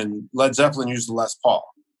and Led Zeppelin used the Les Paul.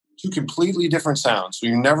 Two completely different sounds. So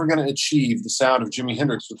you're never going to achieve the sound of Jimi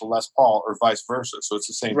Hendrix with the Les Paul or vice versa. So it's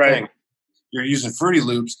the same thing. You're using Fruity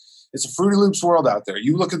Loops. It's a Fruity Loops world out there.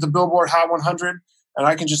 You look at the Billboard Hot 100 and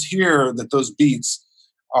I can just hear that those beats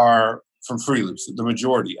are from Fruity Loops, the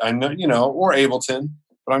majority. I know, or Ableton,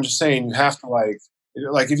 but I'm just saying you have to like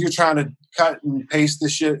if you're trying to cut and paste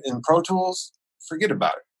this shit in Pro Tools, forget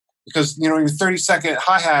about it. Because, your 30-second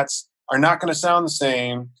hi-hats are not going to sound the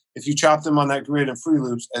same if you chop them on that grid in Fruity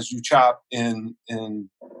Loops as you chop in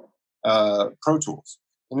Pro Tools.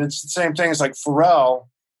 And it's the same thing as like Pharrell.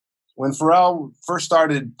 When Pharrell first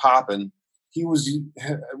started popping, he was,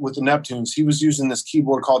 with the Neptunes, he was using this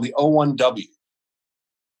keyboard called the O1W.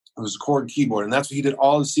 It was a chord keyboard, and that's what he did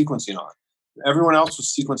all the sequencing on. Everyone else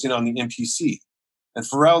was sequencing on the MPC. And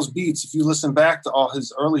Pharrell's beats, if you listen back to all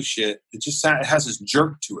his early shit, it has this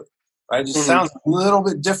jerk to it, right? It just sounds a little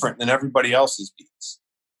bit different than everybody else's beats.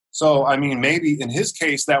 So, I mean, maybe in his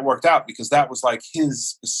case that worked out because that was like his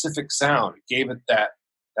specific sound. It gave it that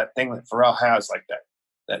thing that Pharrell has, like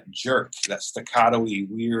that jerk, that staccato-y,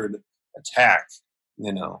 weird attack,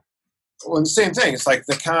 Well, the same thing. It's like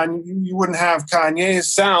you wouldn't have Kanye's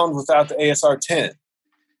sound without the ASR 10.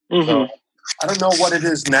 Mm-hmm. So I don't know what it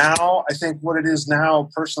is now. I think what it is now,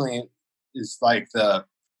 personally, is like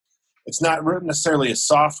it's not necessarily a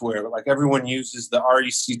software, but like everyone uses the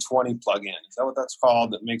REC20 plugin. Is that what that's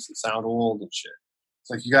called? That makes it sound old and shit. It's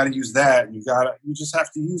like you got to use that, and you just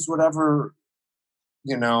have to use whatever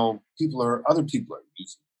other people are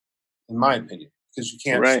using, in my opinion, because you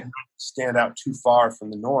can't stand out too far from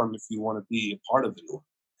the norm if you want to be a part of the norm.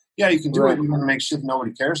 Yeah, you can do it. You want to make shit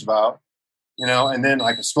nobody cares about, and then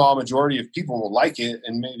like a small majority of people will like it,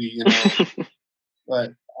 and maybe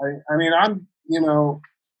But I mean, I'm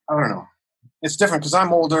I don't know. It's different because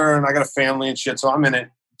I'm older and I got a family and shit, so I'm in it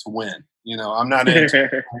to win. I'm not in it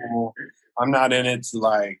to cool. I'm not in it to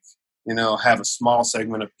like have a small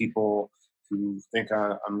segment of people who think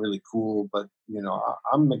I'm really cool, but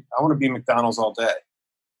I want to be McDonald's all day.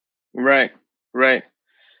 Right.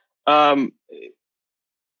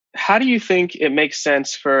 How do you think it makes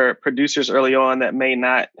sense for producers early on that may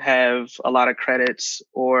not have a lot of credits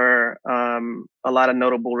or a lot of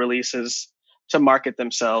notable releases to market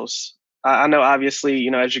themselves? I know, obviously,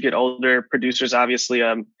 as you get older, producers, obviously,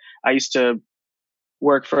 I used to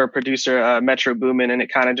work for a producer, Metro Boomin, and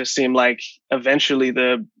it kind of just seemed like eventually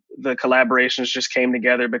the collaborations just came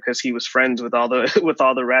together because he was friends with all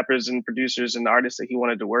the rappers and producers and artists that he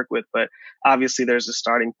wanted to work with. But obviously there's a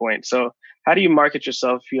starting point. So how do you market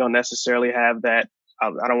yourself if you don't necessarily have that? I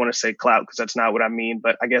don't want to say clout because that's not what I mean,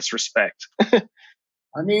 but I guess respect.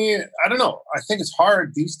 I mean, I don't know. I think it's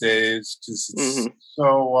hard these days because it's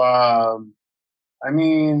so, I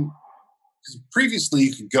mean, because previously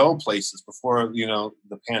you could go places before,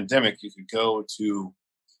 the pandemic, you could go to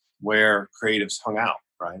where creatives hung out,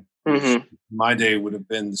 right? Mm-hmm. My day would have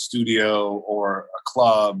been the studio or a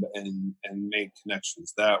club and make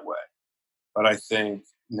connections that way. But I think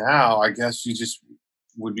now, I guess you just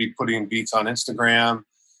would be putting beats on Instagram,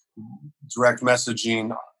 direct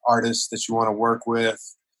messaging artists that you want to work with,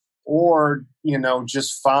 or,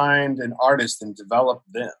 just find an artist and develop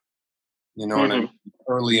them, and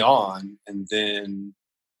early on. And then,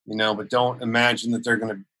 but don't imagine that they're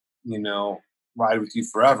going to, ride with you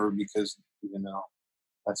forever because,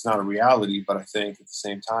 that's not a reality. But I think at the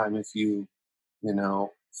same time, if you,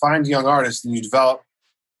 find young artists and you develop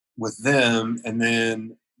with them, and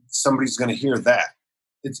then somebody's going to hear that.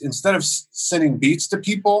 It's instead of sending beats to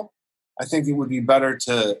people, I think it would be better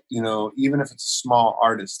to, even if it's a small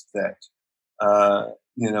artist that,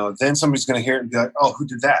 then somebody's going to hear it and be like, oh, who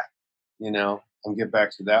did that? and get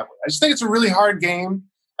back to that. I just think it's a really hard game.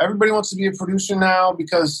 Everybody wants to be a producer now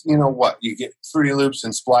because, you know what? You get Fruity Loops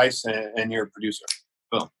and Splice and you're a producer.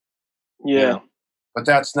 Boom. Yeah. You know? But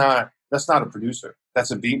that's not a producer.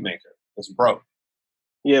 That's a beat maker. That's broke.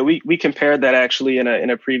 Yeah, we compared that actually in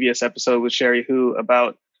a previous episode with Sherry Hu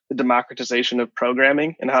about the democratization of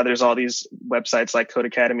programming and how there's all these websites like Code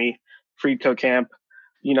Academy, FreeCodeCamp,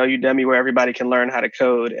 Udemy, where everybody can learn how to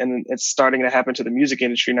code. And it's starting to happen to the music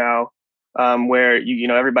industry now, where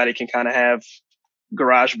everybody can kind of have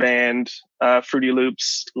GarageBand, Fruity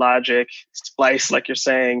Loops, Logic, Splice, like you're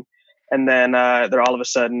saying, and then they're all of a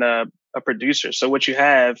sudden a producer. So what you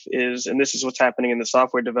have is, and this is what's happening in the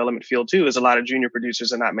software development field too, is a lot of junior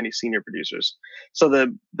producers and not many senior producers. So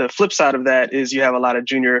the flip side of that is you have a lot of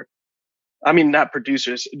junior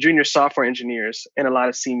software engineers and a lot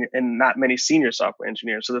of senior and not many senior software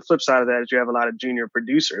engineers. So the flip side of that is you have a lot of junior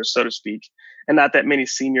producers, so to speak, and not that many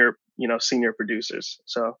senior producers.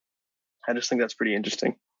 So I just think that's pretty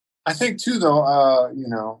interesting. I think too, though,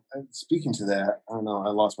 speaking to that, I don't know, I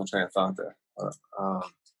lost my train of thought there.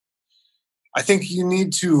 I think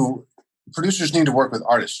producers need to work with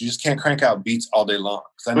artists. You just can't crank out beats all day long.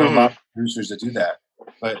 Because I know a lot of producers that do that.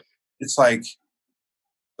 But it's like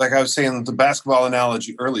I was saying the basketball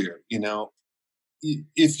analogy earlier,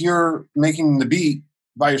 if you're making the beat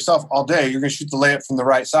by yourself all day, you're going to shoot the layup from the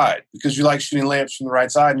right side because you like shooting layups from the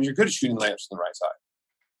right side and you're good at shooting layups from the right side.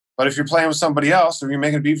 But if you're playing with somebody else or you're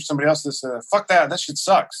making a beat for somebody else, fuck that shit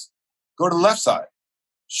sucks. Go to the left side.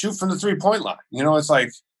 Shoot from the 3-point line. It's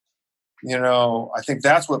like, I think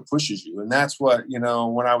that's what pushes you. And that's what,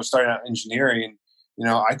 when I was starting out engineering,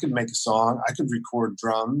 I could make a song, I could record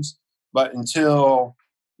drums, but until,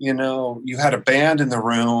 you had a band in the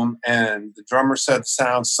room and the drummer said the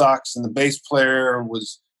sound sucks and the bass player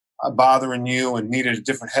was bothering you and needed a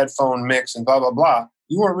different headphone mix and blah, blah, blah,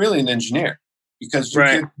 you weren't really an engineer because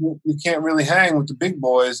you can't really hang with the big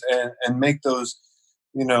boys and make those,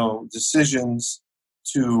 decisions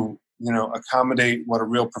to, accommodate what a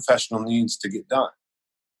real professional needs to get done.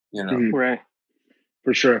 Right.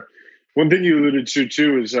 For sure. One thing you alluded to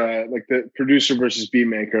too is like the producer versus beat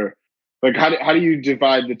maker. Like how do you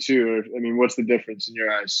divide the two? I mean, what's the difference in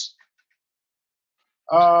your eyes?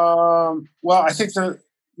 Well, I think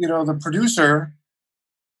the producer.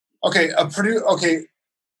 Okay,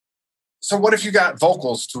 so what if you got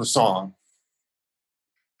vocals to a song?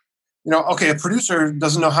 A producer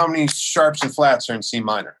doesn't know how many sharps and flats are in C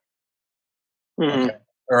minor. Okay.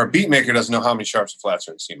 Or a beat maker doesn't know how many sharps and flats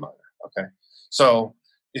are in C minor. Okay. So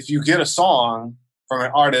if you get a song from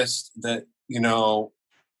an artist that,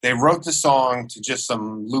 they wrote the song to just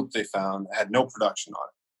some loop they found that had no production on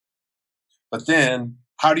it. But then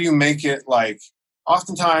how do you make it like,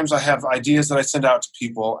 oftentimes I have ideas that I send out to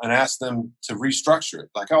people and ask them to restructure it.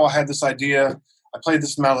 Like, I had this idea. I played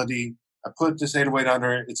this melody. I put this 808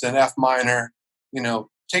 under it. It's an F minor,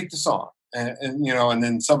 take the song. And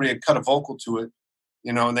then somebody had cut a vocal to it,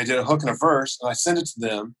 and they did a hook and a verse, and I send it to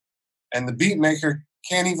them, and the beat maker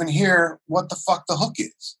can't even hear what the fuck the hook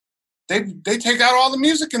is. They take out all the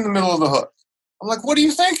music in the middle of the hook. I'm like, what are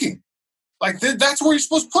you thinking? Like, that's where you're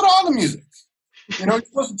supposed to put all the music. You're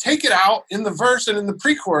supposed to take it out in the verse and in the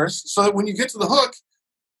pre-chorus so that when you get to the hook,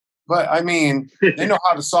 but I mean, they know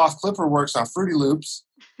how the soft clipper works on Fruity Loops,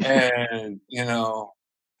 and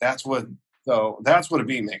that's what a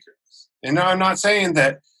beat maker is. And I'm not saying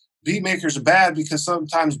that beat makers are bad because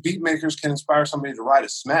sometimes beat makers can inspire somebody to write a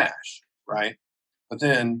smash, right? But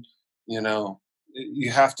then,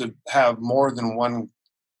 you have to have more than one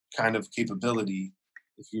kind of capability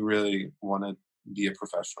if you really want to be a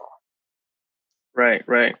professional. Right.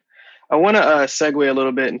 I want to segue a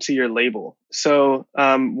little bit into your label. So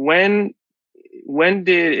when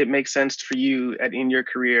did it make sense for you in your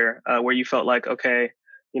career where you felt like, okay,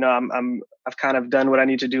 I've kind of done what I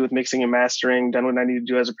need to do with mixing and mastering, done what I need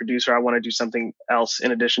to do as a producer. I want to do something else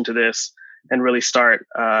in addition to this and really start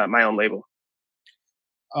my own label.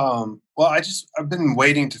 Well, I've been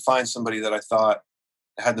waiting to find somebody that I thought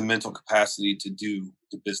had the mental capacity to do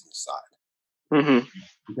the business side.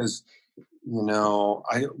 Because,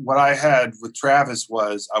 what I had with Travis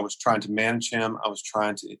was I was trying to manage him. I was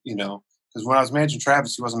trying to, because when I was managing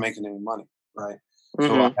Travis, he wasn't making any money, right?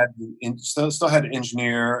 So I had still had to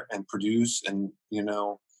engineer and produce and,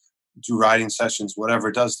 do writing sessions, whatever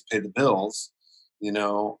it does to pay the bills,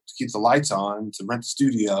 to keep the lights on, to rent the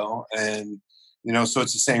studio. And, so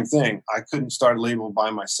it's the same thing. I couldn't start a label by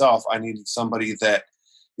myself. I needed somebody that,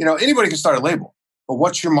 anybody can start a label, but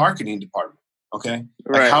what's your marketing department? Okay.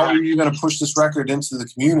 Like, how are you going to push this record into the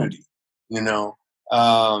community?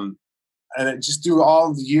 And just through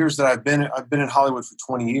all the years that I've been in Hollywood for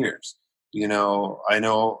 20 years, You know, I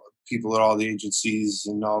know people at all the agencies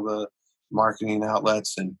and all the marketing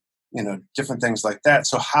outlets and, you know, different things like that.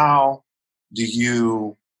 So how do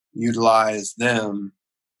you utilize them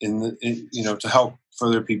you know, to help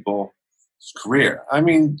further people's career? I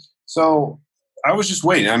mean, so I was just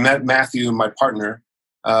waiting. I met Matthew, my partner,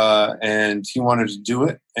 and he wanted to do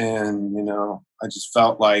it. And, you know, I just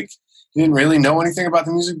felt like he didn't really know anything about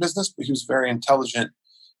the music business, but he was a very intelligent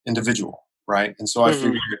individual, right? And so I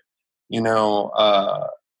figured, you know,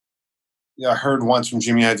 I heard once from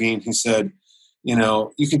Jimmy Iovine, he said, you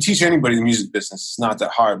know, you can teach anybody the music business. It's not that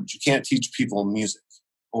hard, but you can't teach people music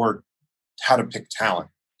or how to pick talent,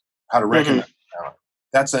 how to recognize talent.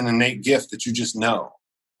 That's an innate gift that you just know,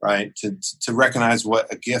 right? To recognize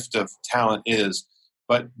what a gift of talent is.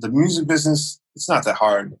 But the music business, it's not that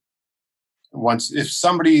hard. If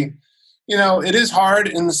somebody, you know, it is hard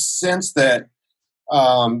in the sense that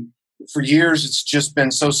for years it's just been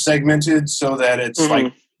so segmented so that it's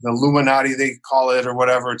like the Illuminati, they call it, or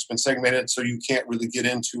whatever. It's been segmented so you can't really get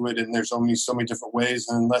into it, and there's only so many different ways.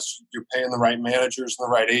 And unless you're paying the right managers and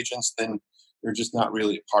the right agents, then you're just not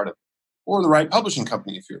really a part of it. Or the right publishing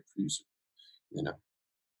company if you're a producer, you know.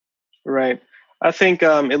 Right. I think,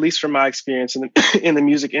 at least from my experience in the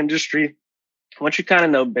music industry, once you kind of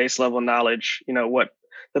know base level knowledge, you know, what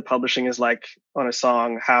the publishing is like on a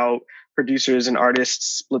song, how producers and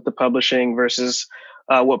artists split the publishing versus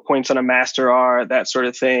what points on a master are, that sort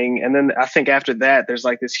of thing. And then I think after that, there's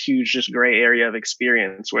like this huge just gray area of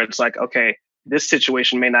experience where it's like, okay, this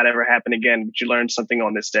situation may not ever happen again, but you learned something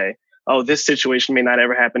on this day. Oh, this situation may not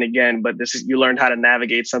ever happen again, but you learned how to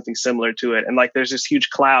navigate something similar to it. And like, there's this huge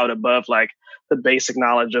cloud above like the basic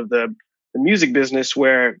knowledge of the music business,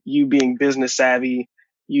 where you being business savvy,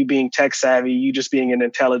 you being tech savvy, you just being an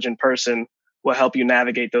intelligent person will help you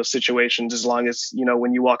navigate those situations. As long as, you know,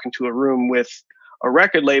 when you walk into a room with a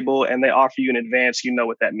record label and they offer you an advance, you know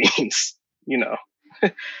what that means, you know.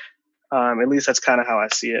 At least that's kind of how I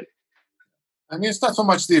see it. I mean, it's not so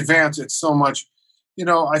much the advance, it's so much, you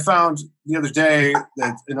know, I found the other day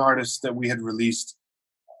that an artist that we had released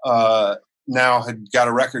now had got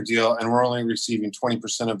a record deal and we're only receiving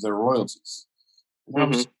 20% of their royalties. And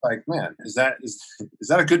I'm just like, man, is that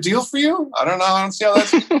a good deal for you? I don't know. I don't see how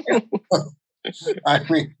that's I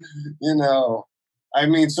mean, you know,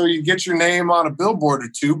 so you get your name on a billboard or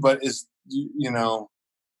two, but you know,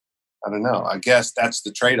 I don't know. I guess that's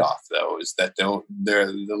the trade-off, though, is that the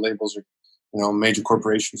labels are, you know, major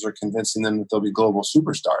corporations are convincing them that they'll be global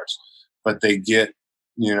superstars, but they get,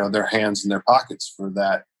 you know, their hands in their pockets for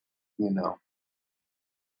that, you know.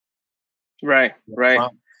 Right.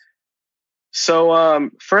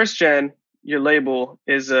 So, First Gen, your label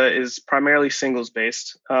is primarily singles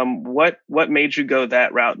based. What made you go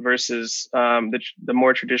that route versus the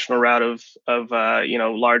more traditional route of you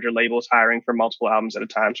know, larger labels hiring for multiple albums at a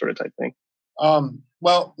time, sort of type thing?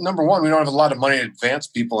 Well, number one, we don't have a lot of money to advance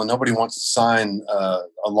people, and nobody wants to sign a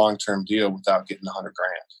long-term deal without getting $100,000.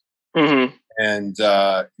 Mm-hmm. And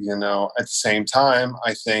you know, at the same time,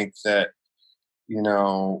 I think that, you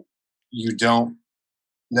know, you don't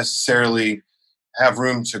necessarily have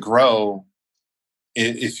room to grow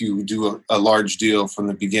if you do a large deal from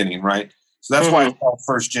the beginning, right? So that's why it's called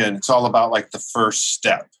First Gen. It's all about like the first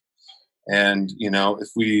step. And, you know,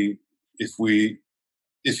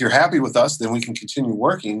 if you're happy with us, then we can continue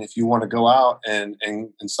working. If you want to go out and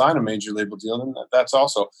sign a major label deal, then that's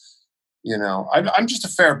also, you know, I'm just a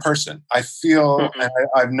fair person. I feel, and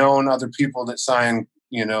I've known other people that sign,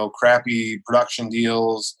 you know, crappy production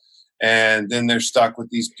deals, and then they're stuck with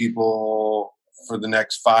these people for the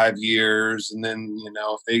next 5 years. And then, you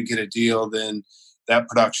know, if they get a deal, then that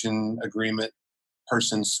production agreement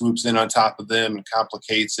person swoops in on top of them and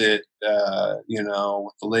complicates it, you know,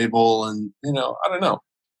 with the label. And, you know, I don't know.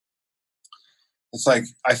 It's like,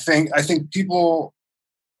 I think people,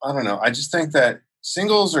 I don't know. I just think that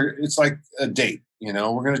singles it's like a date, you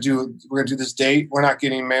know, we're going to do this date. We're not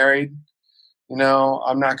getting married. You know,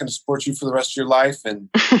 I'm not going to support you for the rest of your life, and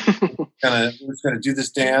we're going to do this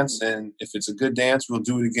dance. And if it's a good dance, we'll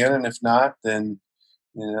do it again. And if not, then,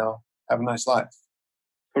 you know, have a nice life.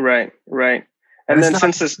 Right. And then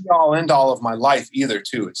since this all end all of my life either,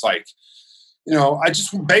 too, it's like, you know, I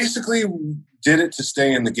just basically did it to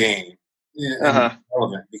stay in the game.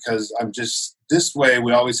 Relevant, because I'm just this way.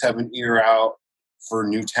 We always have an ear out for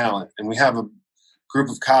new talent, and we have a group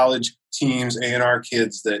of college teams, A&R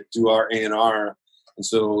kids that do our A&R, and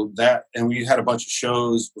so that, and we had a bunch of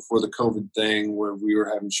shows before the COVID thing where we were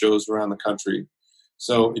having shows around the country.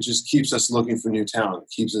 So it just keeps us looking for new talent.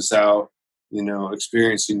 It keeps us out, you know,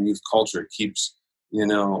 experiencing youth culture. It keeps, You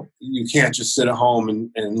know, you can't just sit at home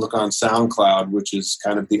and look on SoundCloud, which is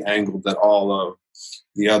kind of the angle that all of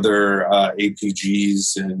the other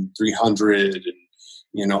APGs and 300 and,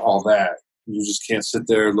 you know, all that. You just can't sit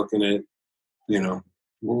there looking at, you know,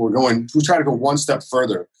 we try to go one step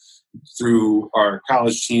further through our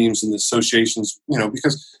college teams and the associations, you know,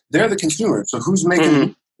 because they're the consumer. So who's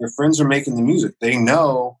making, their friends are making the music. They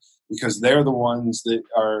know because they're the ones that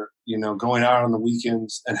are, you know, going out on the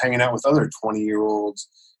weekends and hanging out with other 20-year-olds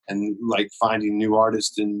and like finding new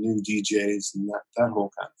artists and new DJs and that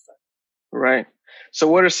whole kind of thing. Right. So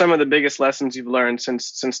what are some of the biggest lessons you've learned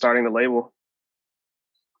since starting the label?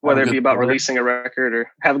 Whether it be about releasing a record or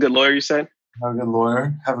have a good lawyer, you said? Have a good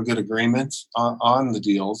lawyer, have a good agreement on the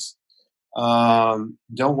deals.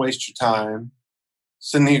 Don't waste your time.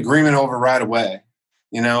 Send the agreement over right away.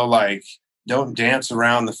 You know, like, don't dance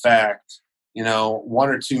around the fact, you know, 1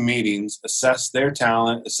 or 2 meetings, assess their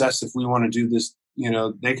talent, assess if we want to do this. You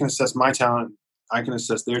know, they can assess my talent. I can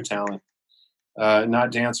assess their talent.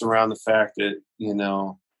 Not dance around the fact that, you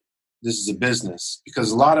know, this is a business.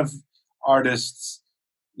 Because a lot of artists,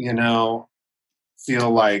 you know, feel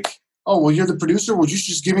like, oh, well, you're the producer. Well, you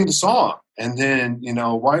should just give me the song. And then, you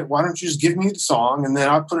know, why don't you just give me the song and then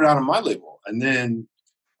I'll put it out on my label? And then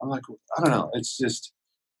I'm like, I don't know. It's just,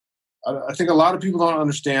 I think a lot of people don't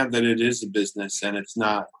understand that it is a business and it's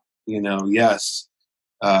not, you know, yes,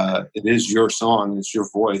 it is your song, it's your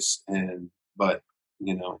voice. But,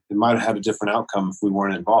 you know, it might have had a different outcome if we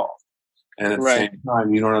weren't involved. And at the same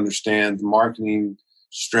time, you don't understand the marketing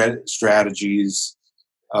strategies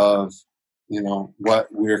of, you know, what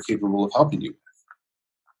we're capable of helping you with.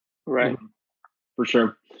 Right. For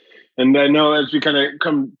sure. And I know as we kind of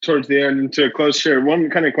come towards the end and to a close here, one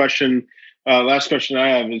kind of question, last question I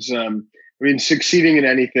have is, I mean, succeeding in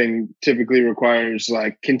anything typically requires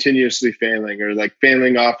like continuously failing or like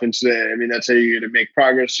failing often. So I mean, that's how you're going to make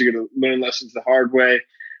progress. You're going to learn lessons the hard way.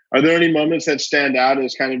 Are there any moments that stand out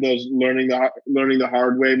as kind of those learning the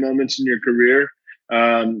hard way moments in your career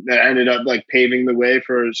that ended up like paving the way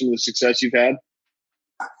for some of the success you've had?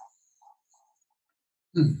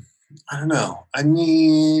 I don't know. I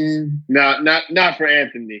mean, not for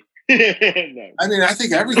Anthony. No. I mean, I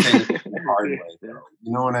think everything is the hard way, though.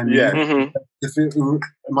 You know what I mean? Yeah. Mm-hmm.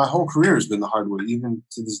 My whole career has been the hard way, even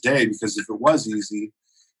to this day. Because if it was easy,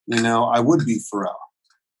 you know, I would be Pharrell,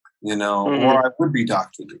 you know, or I would be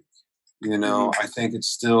Dr. Luke. You know, I think it's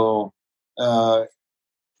still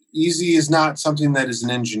easy is not something that is an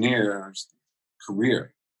engineer's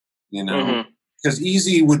career. You know, because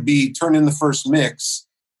easy would be turn in the first mix.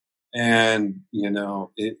 And, you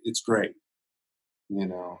know, it's great, you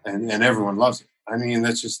know, and everyone loves it. I mean,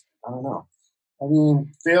 that's just, I don't know. I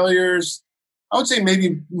mean, failures, I would say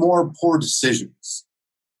maybe more poor decisions,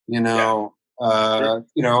 you know.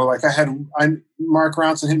 You know, like Mark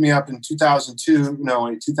Ronson hit me up in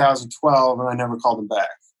 2012, and I never called him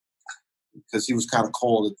back because he was kind of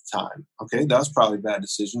cold at the time. Okay, that was probably a bad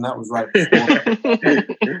decision. That was right before.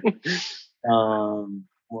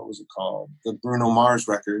 What was it called? The Bruno Mars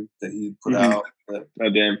record that he put out. Oh,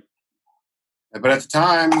 damn. But at the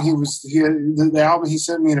time, the album he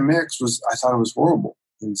sent me in a mix I thought it was horrible.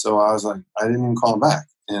 And so I was like, I didn't even call him back.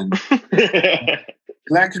 And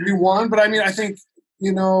that could be one. But I mean, I think,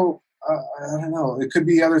 you know, I don't know. It could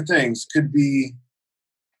be other things. It could be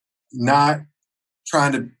not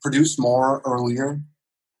trying to produce more earlier.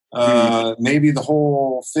 Maybe the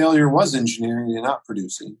whole failure was engineering and not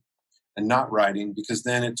producing. And not writing, because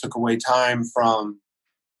then it took away time from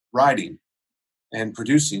writing and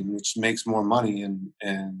producing, which makes more money and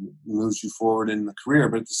moves you forward in the career.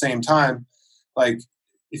 But at the same time, like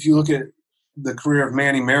if you look at the career of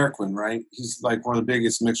Manny Marroquin, right? He's like one of the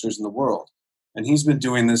biggest mixers in the world. And he's been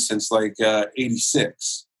doing this since like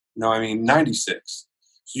 86. No, I mean 96.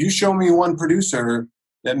 So you show me one producer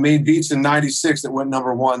that made beats in 96 that went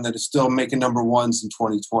number one that is still making number ones in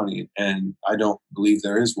 2020. And I don't believe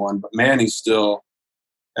there is one, but Manny's still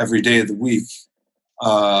every day of the week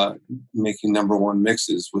making number one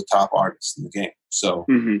mixes with top artists in the game. So,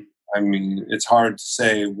 I mean, it's hard to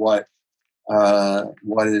say what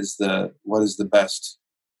is the best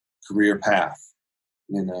career path,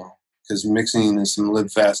 you know, because mixing is some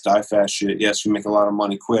live fast, die fast shit. Yes, you make a lot of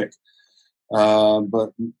money quick,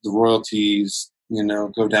 but the royalties, you know,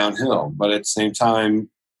 go downhill. But at the same time,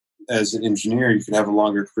 as an engineer, you could have a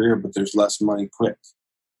longer career, but there's less money quick.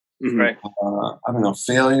 Right. I don't know.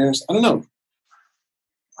 Failures. I don't know.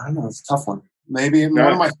 It's a tough one. Maybe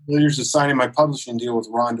one of my failures is signing my publishing deal with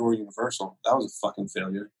Rondor Universal. That was a fucking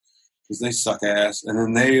failure because they suck ass. And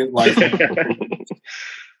then they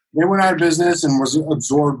they went out of business and was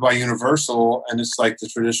absorbed by Universal. And it's like the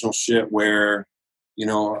traditional shit where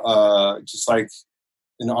Just like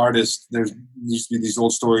an artist, there used to be these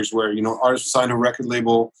old stories where, artists signed a record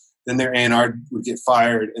label, then their A&R would get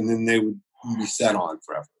fired, and then they would be set on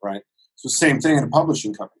forever, right? So same thing in a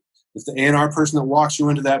publishing company. If the A&R person that walks you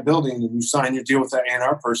into that building and you sign your deal with that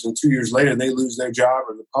A&R person, 2 years later they lose their job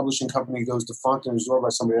or the publishing company goes defunct and absorbed by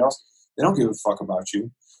somebody else, they don't give a fuck about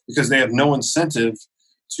you because they have no incentive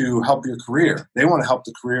to help your career. They want to help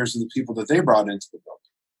the careers of the people that they brought into the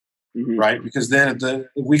building, right? Because then at the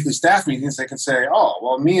weekly staff meetings, they can say, oh,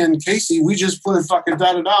 well, me and Casey, we just put fucking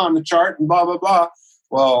da-da-da on the chart and blah, blah, blah.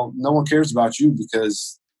 Well, no one cares about you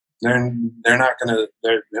because they're not going to,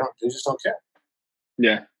 they just don't care.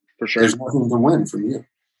 Yeah, for sure. There's nothing to win from you.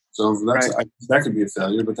 So that could be a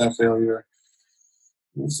failure, but that failure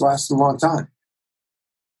has lasted a long time.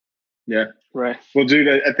 Yeah. Right. Well, dude,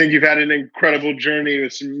 I think you've had an incredible journey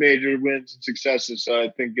with some major wins and successes. So I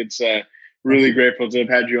think it's really grateful to have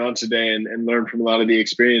had you on today and learn from a lot of the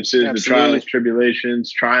experiences, the trials,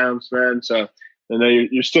 tribulations, triumphs, man. So I know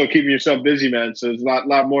you're still keeping yourself busy, man. So there's a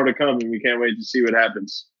lot more to come, and we can't wait to see what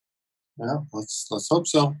happens. Yeah, let's hope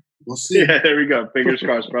so. We'll see. Yeah, there we go. Fingers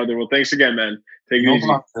crossed, brother. Well, thanks again, man. Take it easy.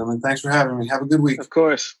 Problem, thanks for having me. Have a good week. Of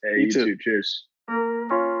course. Hey, you too. Cheers.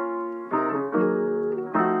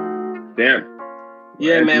 Damn.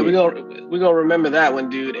 Yeah, man, we gonna remember that one,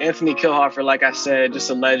 dude. Anthony Kilhofer, like I said, just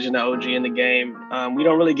a legend, an OG in the game. We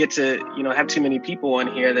don't really get to, have too many people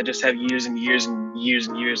on here that just have years and years and years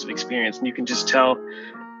and years of experience. And you can just tell,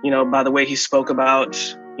 by the way he spoke about,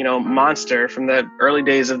 Monster from the early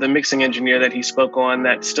days of the mixing engineer that he spoke on,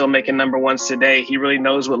 that's still making number ones today. He really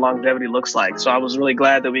knows what longevity looks like. So I was really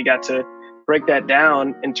glad that we got to break that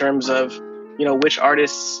down in terms of, which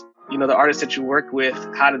artists, the artists that you work with,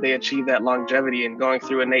 how did they achieve that longevity and going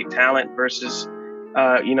through innate talent versus,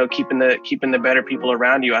 keeping the better people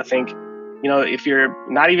around you. I think, if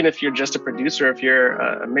you're just a producer, if you're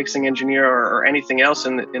a mixing engineer or anything else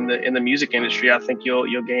in the music industry, I think you'll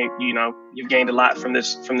gain, you've gained a lot from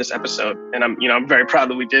this episode. And I'm very proud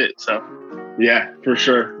that we did it. So. Yeah, for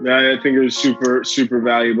sure. I think it was super, super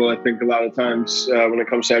valuable. I think a lot of times when it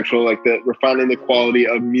comes to actual, refining the quality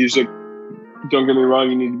of music, don't get me wrong,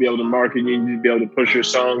 you need to be able to market, you need to be able to push your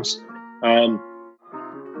songs.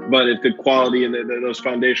 But if the quality and those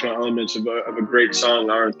foundational elements of a great song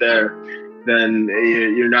aren't there, then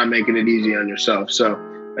you're not making it easy on yourself. So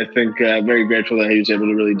I think very grateful that he was able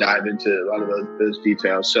to really dive into a lot of those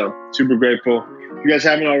details. So super grateful. If you guys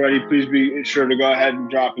haven't already, please be sure to go ahead and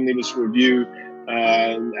drop and leave us a review.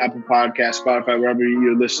 Apple Podcasts, Spotify, wherever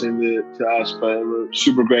you're listening to us. But we're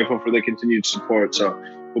super grateful for the continued support. So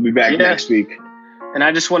we'll be back next week. And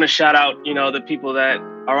I just want to shout out, the people that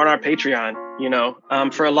are on our Patreon.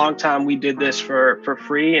 For a long time, we did this for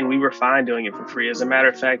free, and we were fine doing it for free. As a matter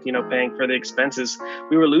of fact, paying for the expenses,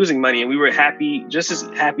 we were losing money, and we were happy, just as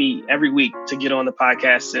happy every week to get on the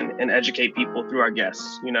podcast and educate people through our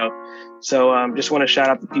guests, So just want to shout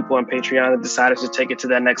out the people on Patreon that decided to take it to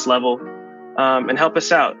that next level and help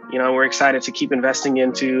us out. We're excited to keep investing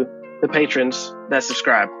into the patrons that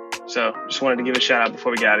subscribe. So just wanted to give a shout out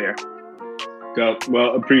before we get out of here. Go.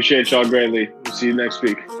 Well, appreciate y'all greatly. We'll see you next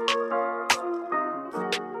week.